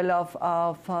level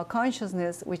of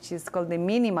consciousness, which is called the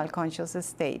minimal conscious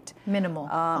state. Minimal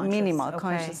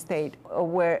conscious state,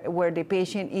 where the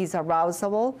patient is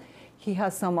arousable. He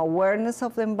has some awareness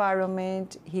of the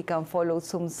environment. He can follow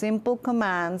some simple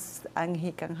commands, and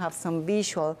he can have some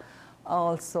visual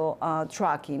also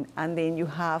tracking. And then you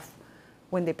have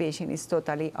when the patient is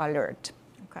totally alert.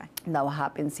 Okay. That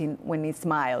happens when it's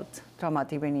mild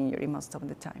traumatic brain injury most of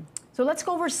the time. So let's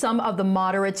go over some of the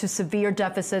moderate to severe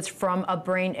deficits from a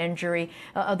brain injury.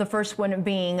 The first one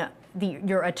being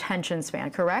your attention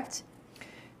span, correct?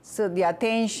 So the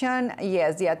attention,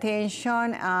 yes, the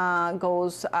attention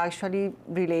goes actually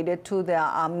related to the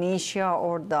amnesia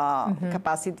or the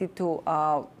capacity to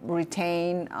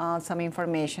retain some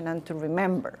information and to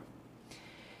remember.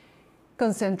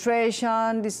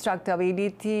 Concentration,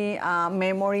 distractibility,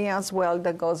 memory as well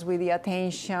that goes with the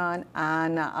attention,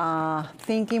 and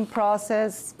thinking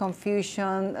process,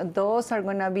 confusion, those are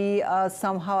going to be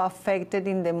somehow affected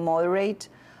in the moderate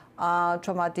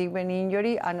traumatic brain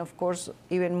injury, and of course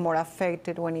even more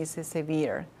affected when it's a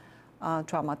severe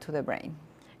trauma to the brain.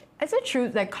 Is it true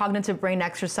that cognitive brain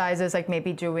exercises, like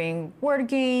maybe doing word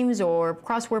games or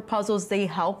crossword puzzles, they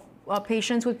help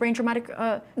patients with traumatic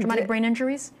brain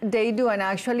injuries? They do, and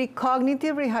actually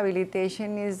cognitive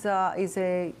rehabilitation is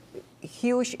a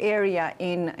huge area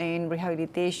in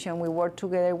rehabilitation. We work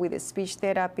together with speech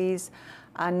therapists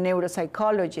and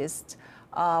neuropsychologists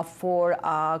for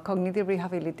cognitive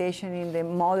rehabilitation in the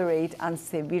moderate and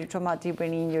severe traumatic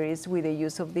brain injuries with the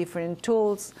use of different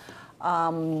tools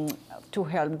to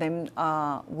help them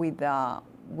with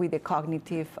the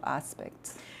cognitive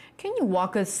aspects. Can you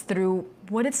walk us through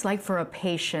what it's like for a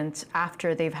patient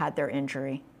after they've had their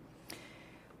injury?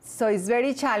 So it's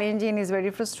very challenging, it's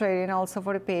very frustrating also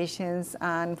for the patients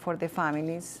and for the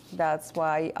families. That's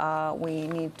why we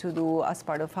need to do, as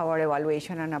part of our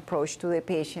evaluation and approach to the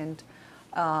patient,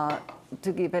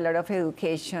 to give a lot of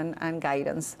education and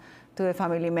guidance to the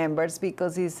family members,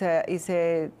 because it's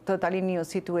a totally new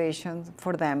situation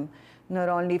for them, not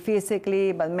only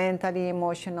physically, but mentally,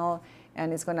 emotional,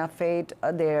 and it's going to affect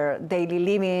their daily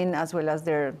living as well as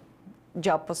their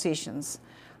job positions.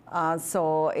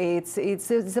 So it's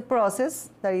a process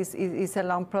that is a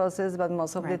long process, but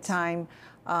most of the time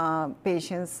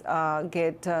patients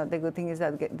get, the good thing is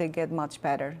that they get much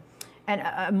better. And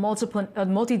a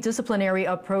multidisciplinary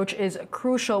approach is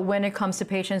crucial when it comes to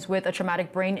patients with a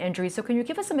traumatic brain injury. So can you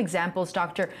give us some examples,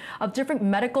 doctor, of different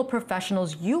medical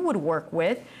professionals you would work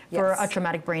with for a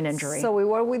traumatic brain injury? So we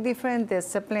work with different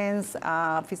disciplines,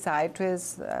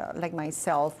 physiatrists like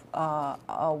myself.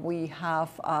 We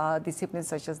have disciplines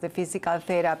such as the physical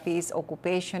therapists,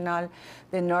 occupational.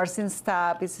 The nursing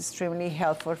staff is extremely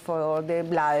helpful for all the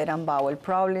bladder and bowel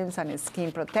problems and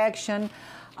skin protection.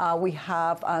 We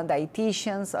have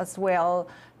dietitians as well,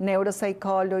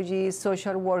 neuropsychology,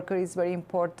 social worker is very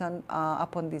important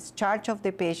upon discharge of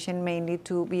the patient, mainly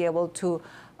to be able to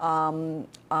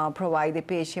provide the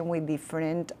patient with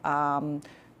different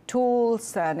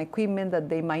tools and equipment that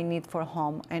they might need for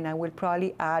home. And I will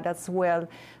probably add as well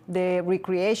the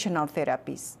recreational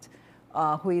therapist,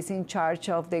 who is in charge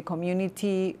of the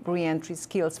community reentry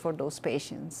skills for those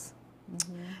patients.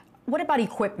 What about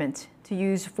equipment to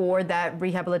use for that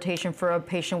rehabilitation for a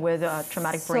patient with a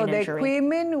traumatic brain injury? So the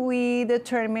equipment, we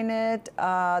determine it,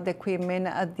 the equipment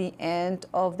at the end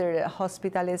of their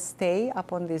hospital stay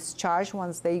upon discharge.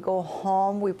 Once they go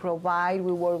home, we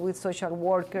work with social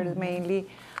workers mainly,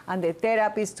 and the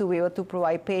therapists to be able to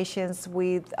provide patients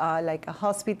with like a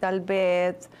hospital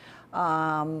bed,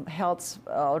 health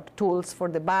tools for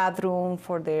the bathroom,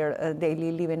 for their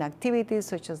daily living activities,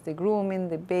 such as the grooming,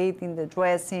 the bathing, the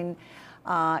dressing,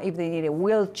 if they need a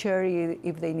wheelchair,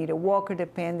 if they need a walker,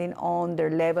 depending on their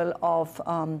level of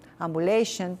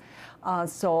ambulation.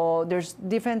 So there's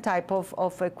different type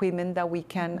of equipment that we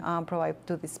can provide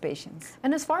to these patients.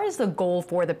 And as far as the goal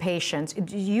for the patient,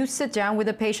 do you sit down with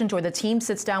the patient or the team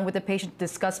sits down with the patient to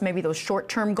discuss maybe those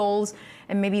short-term goals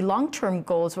and maybe long-term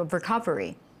goals of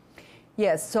recovery?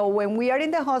 Yes, so when we are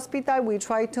in the hospital, we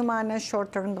try to manage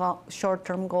short-term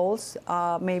goals,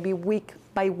 maybe week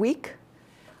by week.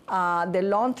 The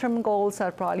long-term goals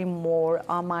are probably more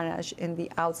managed in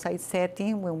the outside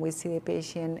setting when we see the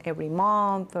patient every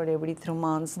month or every 3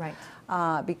 months. Right.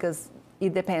 Because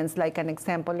it depends. Like an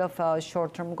example of a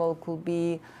short-term goal could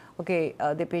be, okay,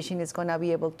 the patient is going to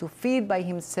be able to feed by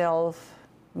himself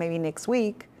maybe next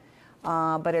week.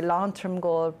 But a long-term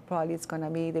goal probably is going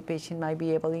to be the patient might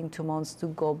be able in 2 months to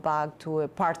go back to a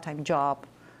part-time job,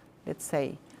 let's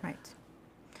say. Right.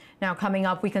 Now, coming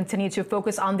up, we continue to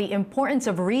focus on the importance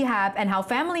of rehab and how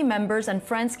family members and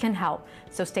friends can help.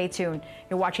 So stay tuned.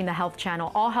 You're watching the Health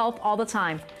Channel, all health, all the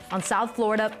time, on South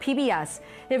Florida PBS.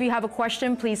 If you have a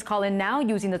question, please call in now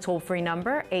using the toll-free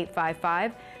number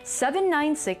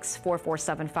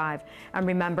 855-796-4475. And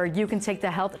remember, you can take the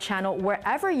Health Channel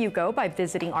wherever you go by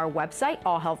visiting our website,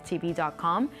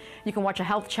 allhealthtv.com. You can watch a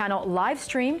Health Channel live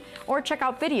stream or check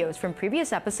out videos from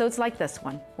previous episodes like this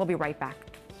one. We'll be right back.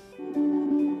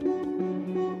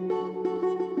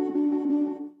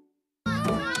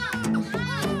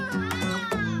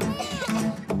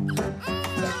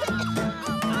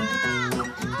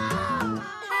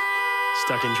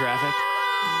 Stuck in traffic?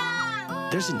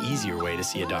 There's an easier way to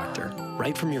see a doctor,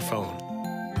 right from your phone.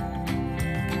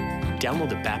 Download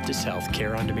the Baptist Health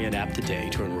Care On Demand app today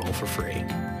to enroll for free.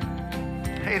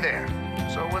 Hey there.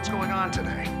 So what's going on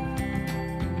today?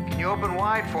 Can you open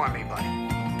wide for me, buddy?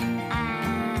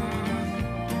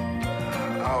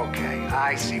 Okay,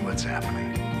 I see what's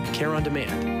happening. Care On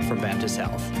Demand from Baptist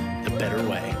Health, the better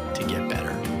way to get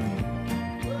better.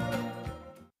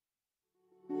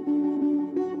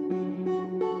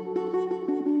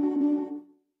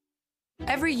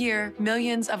 Every year,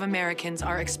 millions of Americans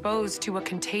are exposed to a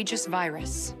contagious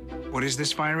virus. What is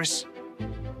this virus?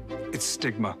 It's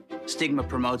stigma. Stigma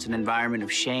promotes an environment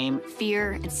of shame,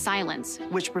 fear, and silence,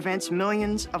 which prevents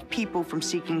millions of people from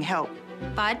seeking help.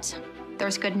 But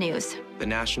there's good news. The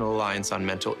National Alliance on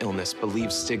Mental Illness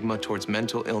believes stigma towards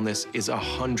mental illness is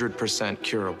 100%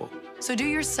 curable. So do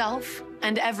yourself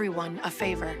and everyone a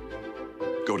favor.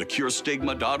 Go to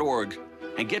curestigma.org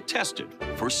and get tested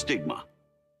for stigma.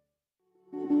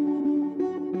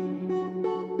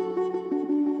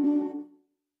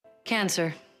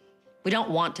 Cancer. We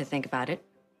don't want to think about it,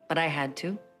 but I had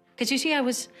to. Because you see, I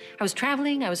was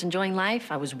traveling, I was enjoying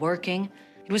life, I was working.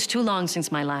 It was too long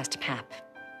since my last PAP.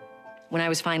 When I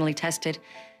was finally tested,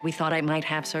 we thought I might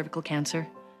have cervical cancer.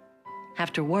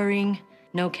 After worrying,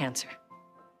 no cancer.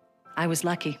 I was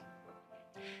lucky.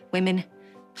 Women,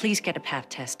 please get a Pap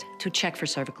test to check for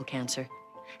cervical cancer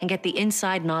and get the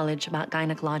inside knowledge about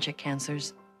gynecologic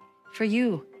cancers for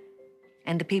you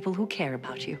and the people who care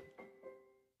about you.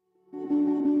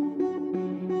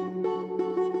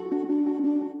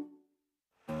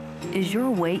 Is your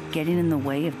weight getting in the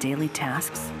way of daily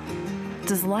tasks?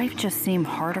 Does life just seem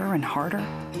harder and harder?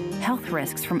 Health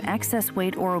risks from excess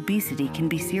weight or obesity can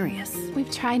be serious. We've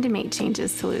tried to make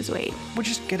changes to lose weight. We're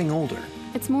just getting older.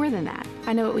 It's more than that.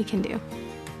 I know what we can do.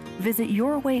 Visit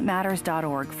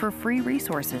yourweightmatters.org for free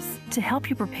resources to help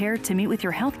you prepare to meet with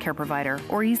your healthcare provider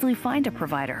or easily find a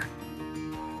provider.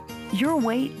 Your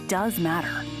weight does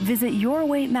matter. Visit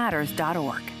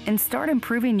yourweightmatters.org and start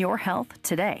improving your health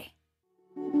today.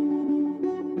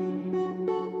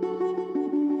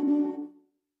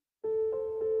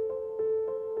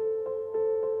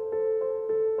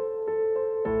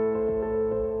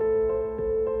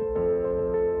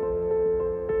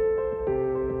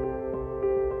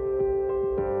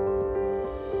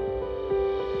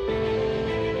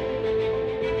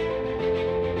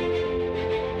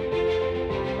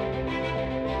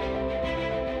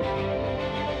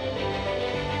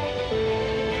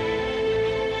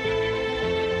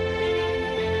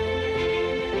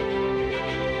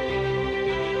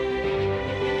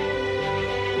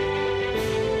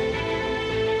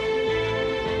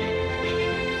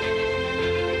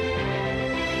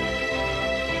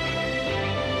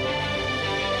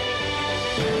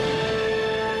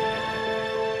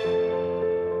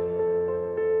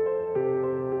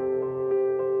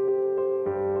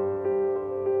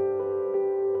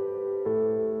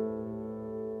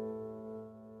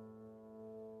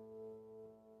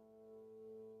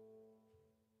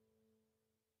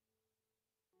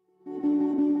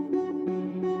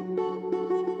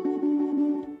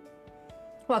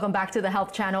 Welcome back to the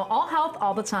Health Channel, all health,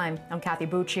 all the time. I'm Kathy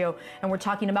Buccio, and we're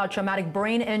talking about traumatic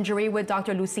brain injury with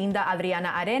Dr. Lucinda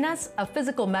Adriana Arenas, a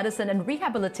physical medicine and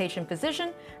rehabilitation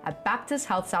physician at Baptist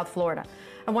Health South Florida.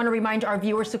 I want to remind our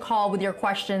viewers to call with your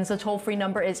questions. The toll-free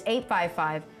number is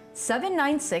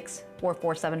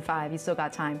 855-796-4475. You still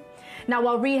got time. Now,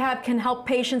 while rehab can help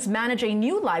patients manage a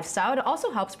new lifestyle, it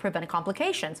also helps prevent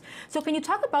complications. So can you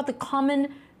talk about the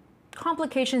common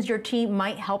complications your team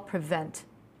might help prevent?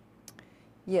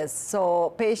 Yes,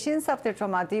 so patients after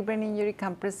traumatic brain injury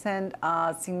can present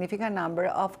a significant number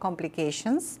of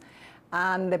complications,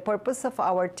 and the purpose of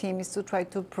our team is to try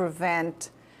to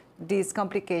prevent these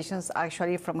complications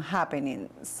actually from happening.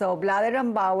 So bladder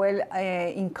and bowel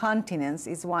incontinence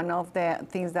is one of the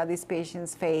things that these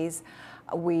patients face.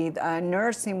 With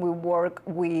nursing, we work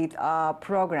with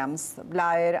programs,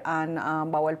 bladder and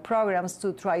bowel programs,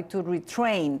 to try to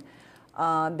retrain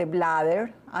the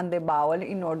bladder and the bowel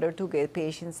in order to get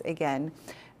patients again.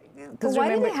 But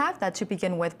why do they have that to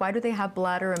begin with? Why do they have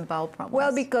bladder and bowel problems?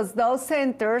 Well, because those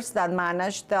centers that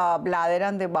manage the bladder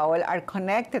and the bowel are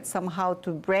connected somehow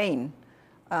to brain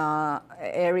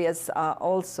areas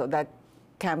also that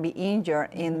can be injured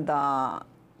in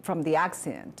from the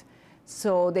accident.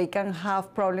 So they can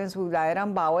have problems with bladder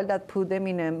and bowel that put them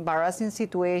in embarrassing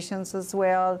situations as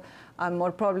well, and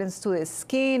more problems to the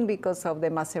skin because of the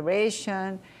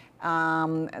maceration.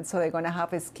 And so they're going to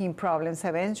have skin problems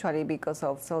eventually because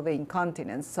of the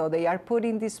incontinence. So they are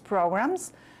putting these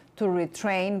programs to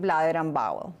retrain bladder and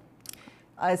bowel.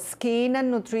 Skin and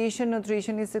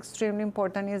nutrition is extremely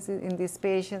important in these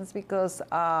patients because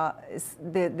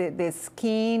the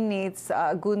skin needs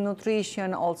good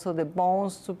nutrition, also the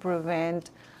bones to prevent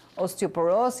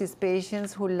osteoporosis.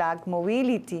 Patients who lack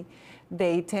mobility,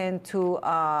 they tend to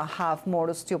have more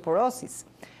osteoporosis.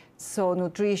 So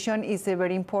nutrition is a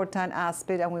very important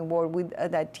aspect, and we work with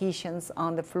dietitians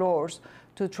on the floors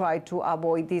to try to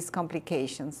avoid these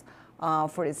complications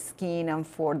for the skin and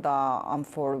for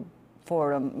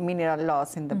mineral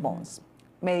loss in the bones.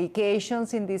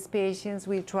 Medications in these patients,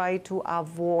 we try to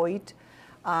avoid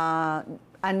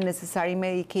unnecessary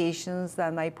medications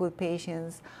that might put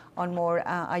patients on more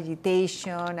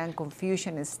agitation and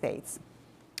confusion states.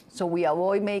 So we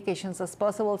avoid medications as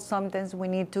possible. Sometimes we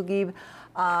need to give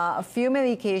a few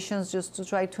medications just to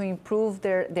try to improve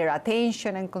their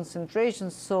attention and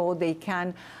concentration so they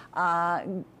can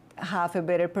have a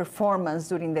better performance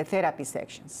during the therapy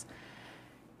sections.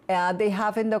 They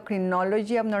have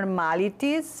endocrinology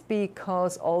abnormalities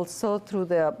because also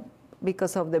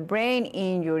because of the brain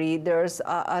injury, there's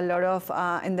a lot of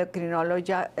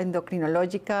endocrinological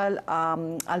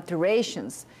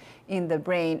alterations in the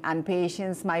brain, and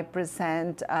patients might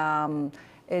present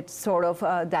it's sort of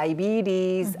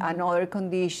diabetes and other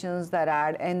conditions that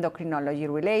are endocrinology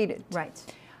related. Right.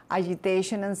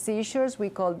 Agitation and seizures, we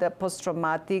call the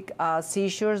post-traumatic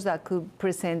seizures that could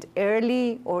present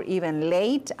early or even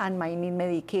late and might need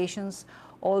medications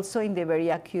also in the very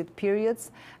acute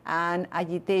periods. And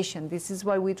agitation, this is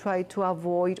why we try to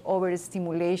avoid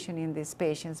overstimulation in these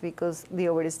patients, because the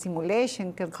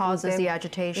overstimulation can causes the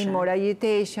agitation. In more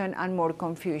agitation and more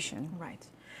confusion. Right.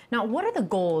 Now, what are the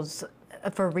goals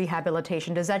for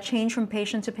rehabilitation? Does that change from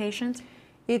patient to patient?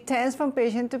 It tends from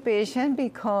patient to patient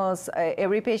because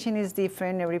every patient is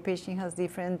different, every patient has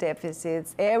different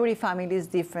deficits, every family is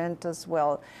different as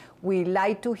well. We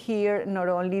like to hear not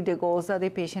only the goals that the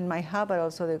patient might have, but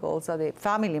also the goals that the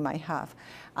family might have,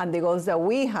 and the goals that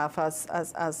we have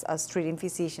as treating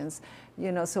physicians.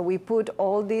 You know, so we put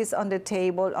all this on the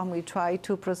table and we try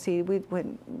to proceed with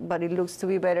but it looks to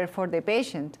be better for the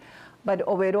patient. But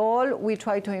overall, we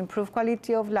try to improve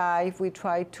quality of life, we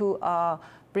try to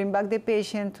bring back the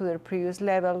patient to their previous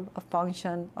level of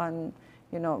function and,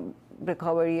 you know,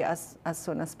 recovery as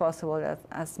soon as possible,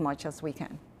 as much as we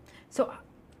can. So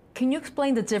can you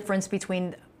explain the difference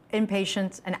between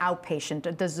inpatient and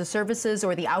outpatient? Does the services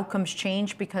or the outcomes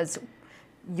change because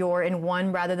you're in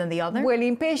one rather than the other? Well,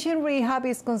 inpatient rehab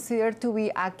is considered to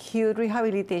be acute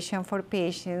rehabilitation for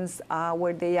patients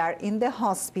where they are in the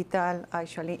hospital,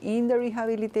 actually in the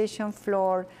rehabilitation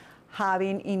floor,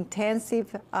 having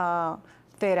intensive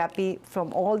therapy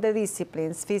from all the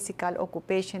disciplines, physical,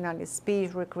 occupational,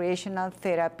 speech, recreational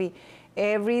therapy,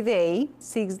 every day,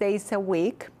 6 days a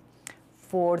week,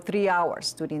 for 3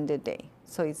 hours during the day.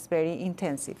 So it's very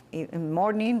intensive, in the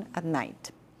morning, at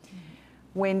night.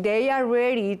 When they are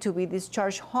ready to be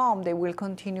discharged home, they will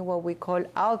continue what we call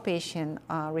outpatient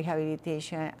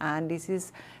rehabilitation, and this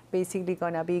is basically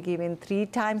going to be given 3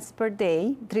 times per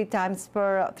day, 3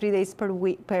 days per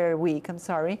week, I'm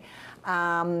sorry,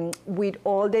 with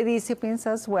all the disciplines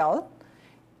as well.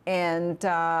 And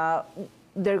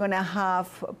they're going to have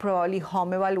probably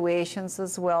home evaluations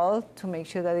as well to make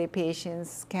sure that the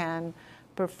patients can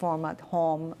perform at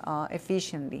home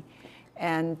efficiently.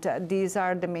 And these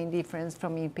are the main difference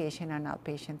from inpatient and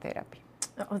outpatient therapy.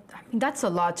 I mean, that's a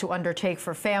lot to undertake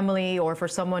for family or for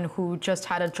someone who just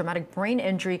had a traumatic brain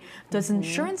injury. Does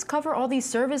insurance cover all these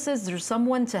services? Is there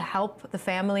someone to help the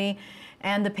family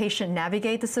and the patient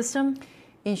navigate the system?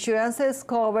 Insurances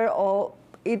cover all.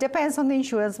 It depends on the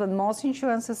insurance, but most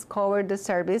insurances cover the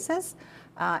services,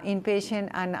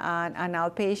 inpatient and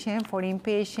outpatient. For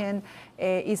inpatient,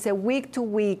 it's a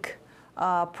week-to-week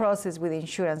process with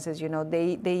insurances. You know,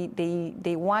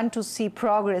 they want to see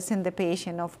progress in the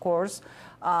patient, of course.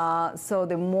 So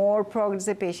the more progress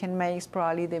the patient makes,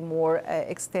 probably the more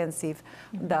extensive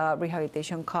the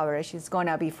rehabilitation coverage is going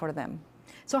to be for them.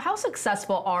 So how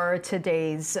successful are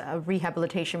today's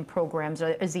rehabilitation programs?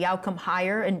 Is the outcome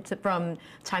higher from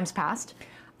times past?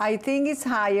 I think it's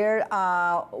higher.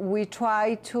 We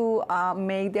try to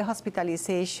make the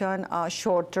hospitalization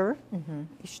shorter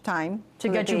each time. To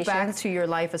get you back to your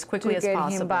life as quickly as possible. To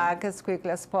get him back as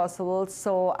quickly as possible.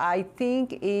 So I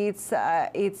think it's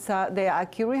the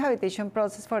acute rehabilitation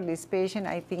process for this patient,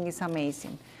 I think, is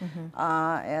amazing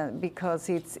because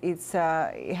it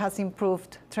has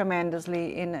improved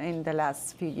tremendously in the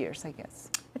last few years, I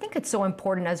guess. I think it's so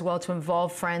important as well to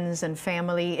involve friends and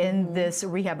family in this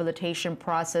rehabilitation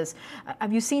process.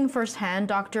 Have you seen firsthand,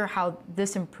 doctor, how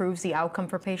this improves the outcome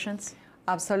for patients?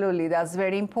 Absolutely, that's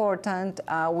very important.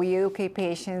 We educate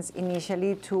patients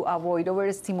initially to avoid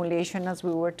overstimulation, as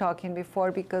we were talking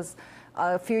before, because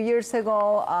a few years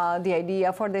ago, the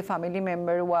idea for the family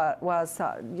member was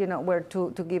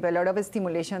to give a lot of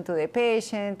stimulation to the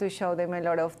patient, to show them a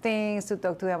lot of things, to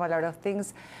talk to them a lot of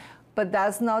things. But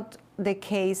that's not the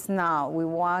case now. We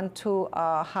want to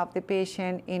have the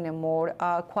patient in a more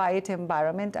quiet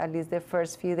environment, at least the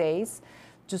first few days,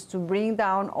 just to bring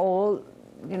down all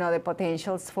the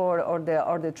potentials for or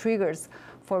the triggers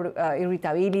for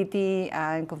irritability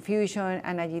and confusion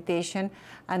and agitation.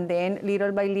 And then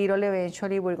little by little,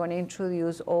 eventually, we're going to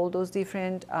introduce all those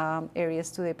different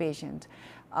areas to the patient.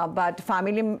 But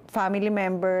family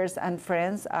members and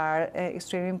friends are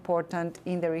extremely important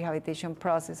in the rehabilitation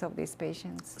process of these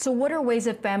patients. So what are ways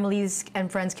that families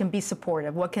and friends can be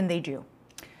supportive? What can they do?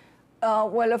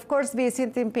 Well, of course,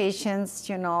 visiting patients,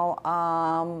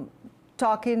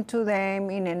 talking to them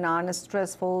in a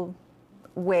non-stressful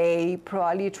way,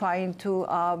 probably trying to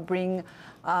bring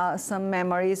some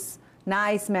memories,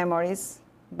 nice memories,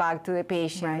 back to the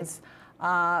patients. Right. They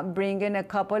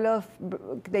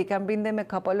can bring them a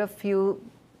couple of few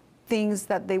things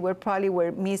that they probably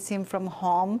were missing from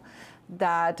home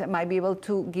that might be able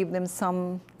to give them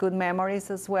some good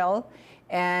memories as well,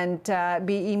 and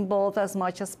be involved as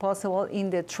much as possible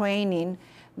in the training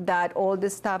that all the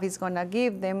staff is going to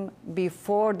give them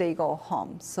before they go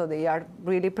home, so they are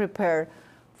really prepared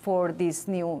for this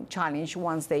new challenge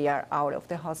once they are out of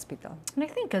the hospital. And I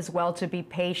think as well to be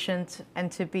patient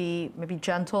and to be maybe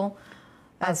gentle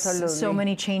As Absolutely. so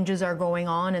many changes are going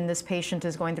on, and this patient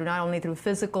is going through not only through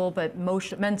physical, but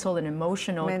mental and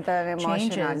emotional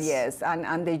changes. Yes,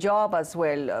 and the job as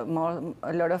well.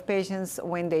 A lot of patients,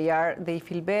 when they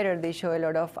feel better, they show a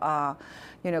lot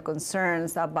of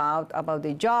concerns about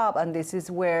the job, and this is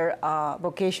where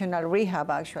vocational rehab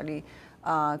actually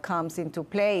comes into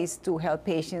place to help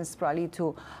patients probably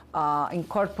to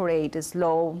incorporate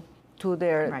slow to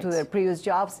their previous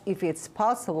jobs if it's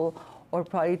possible, or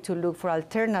probably to look for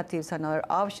alternatives and other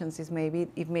options if maybe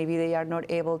they are not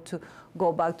able to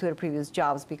go back to their previous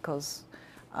jobs because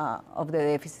of the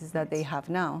deficits that they have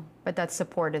now. But that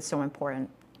support is so important.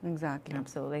 Exactly.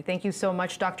 Absolutely. Thank you so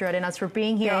much, Dr. Arenas, for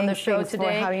being here on the show today.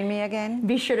 Thanks for having me again.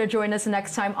 Be sure to join us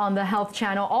next time on the Health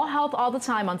Channel. All health, all the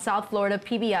time on South Florida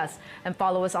PBS. And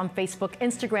follow us on Facebook,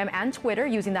 Instagram, and Twitter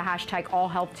using the hashtag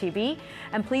AllHealthTV.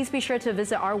 And please be sure to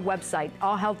visit our website,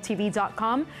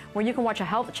 allhealthtv.com, where you can watch a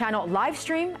Health Channel live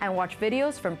stream and watch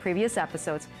videos from previous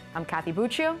episodes. I'm Kathy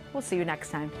Buccio. We'll see you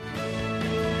next time.